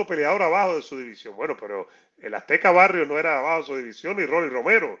con puro peleador abajo de su división. Bueno, pero el Azteca Barrio no era abajo de su división, ni Rolly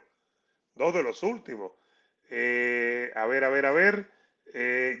Romero, dos de los últimos. A ver.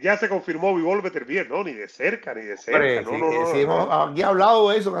 Ya se confirmó Vivol Beterbiev, no, ni de cerca. Sí, hemos aquí hablado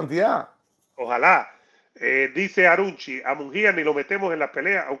de eso cantidad. Ojalá. Dice Arunchi, a Munguía ni lo metemos en la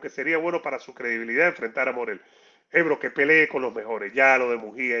pelea, aunque sería bueno para su credibilidad enfrentar a Morel. Ebro, que pelee con los mejores. Ya lo de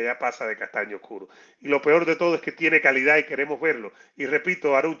Munguía ya pasa de castaño oscuro. Y lo peor de todo es que tiene calidad y queremos verlo. Y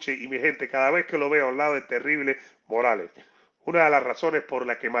repito, Arunchi y mi gente, cada vez que lo veo al lado del terrible Morales. Una de las razones por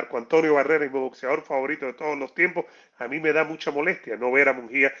la que Marco Antonio Barrera es mi boxeador favorito de todos los tiempos, a mí me da mucha molestia no ver a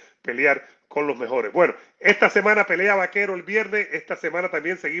Munguía pelear con los mejores. Bueno, esta semana pelea Vaquero el viernes, esta semana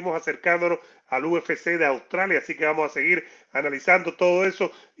también seguimos acercándonos al UFC de Australia, así que vamos a seguir analizando todo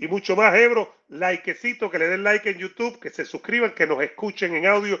eso y mucho más. Ebro, likecito, que le den like en YouTube, que se suscriban, que nos escuchen en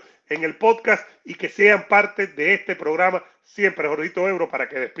audio en el podcast y que sean parte de este programa siempre, Jorgito Ebro, para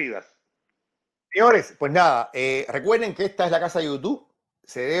que despidas. Señores, pues nada, recuerden que esta es la casa de YouTube,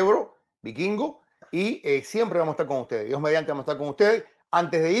 Cerebro, Vikingo, y siempre vamos a estar con ustedes. Dios mediante vamos a estar con ustedes.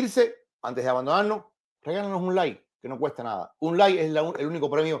 Antes de irse, antes de abandonarnos, regálanos un like, que no cuesta nada. Un like es el único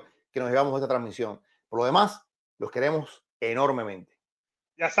premio que nos llevamos a esta transmisión. Por lo demás, los queremos enormemente.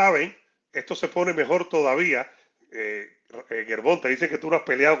 Ya saben, esto se pone mejor todavía. Gervonta dice que tú no has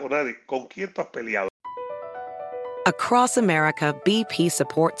peleado con nadie. ¿Con quién tú has peleado? Across America, BP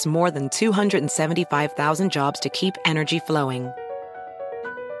supports more than 275,000 jobs to keep energy flowing.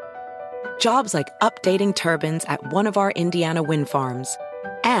 Jobs like updating turbines at one of our Indiana wind farms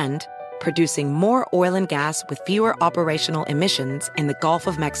and producing more oil and gas with fewer operational emissions in the Gulf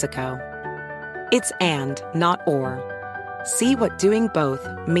of Mexico. It's and, not or. See what doing both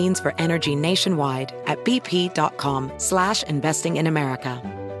means for energy nationwide at bp.com/investing in America.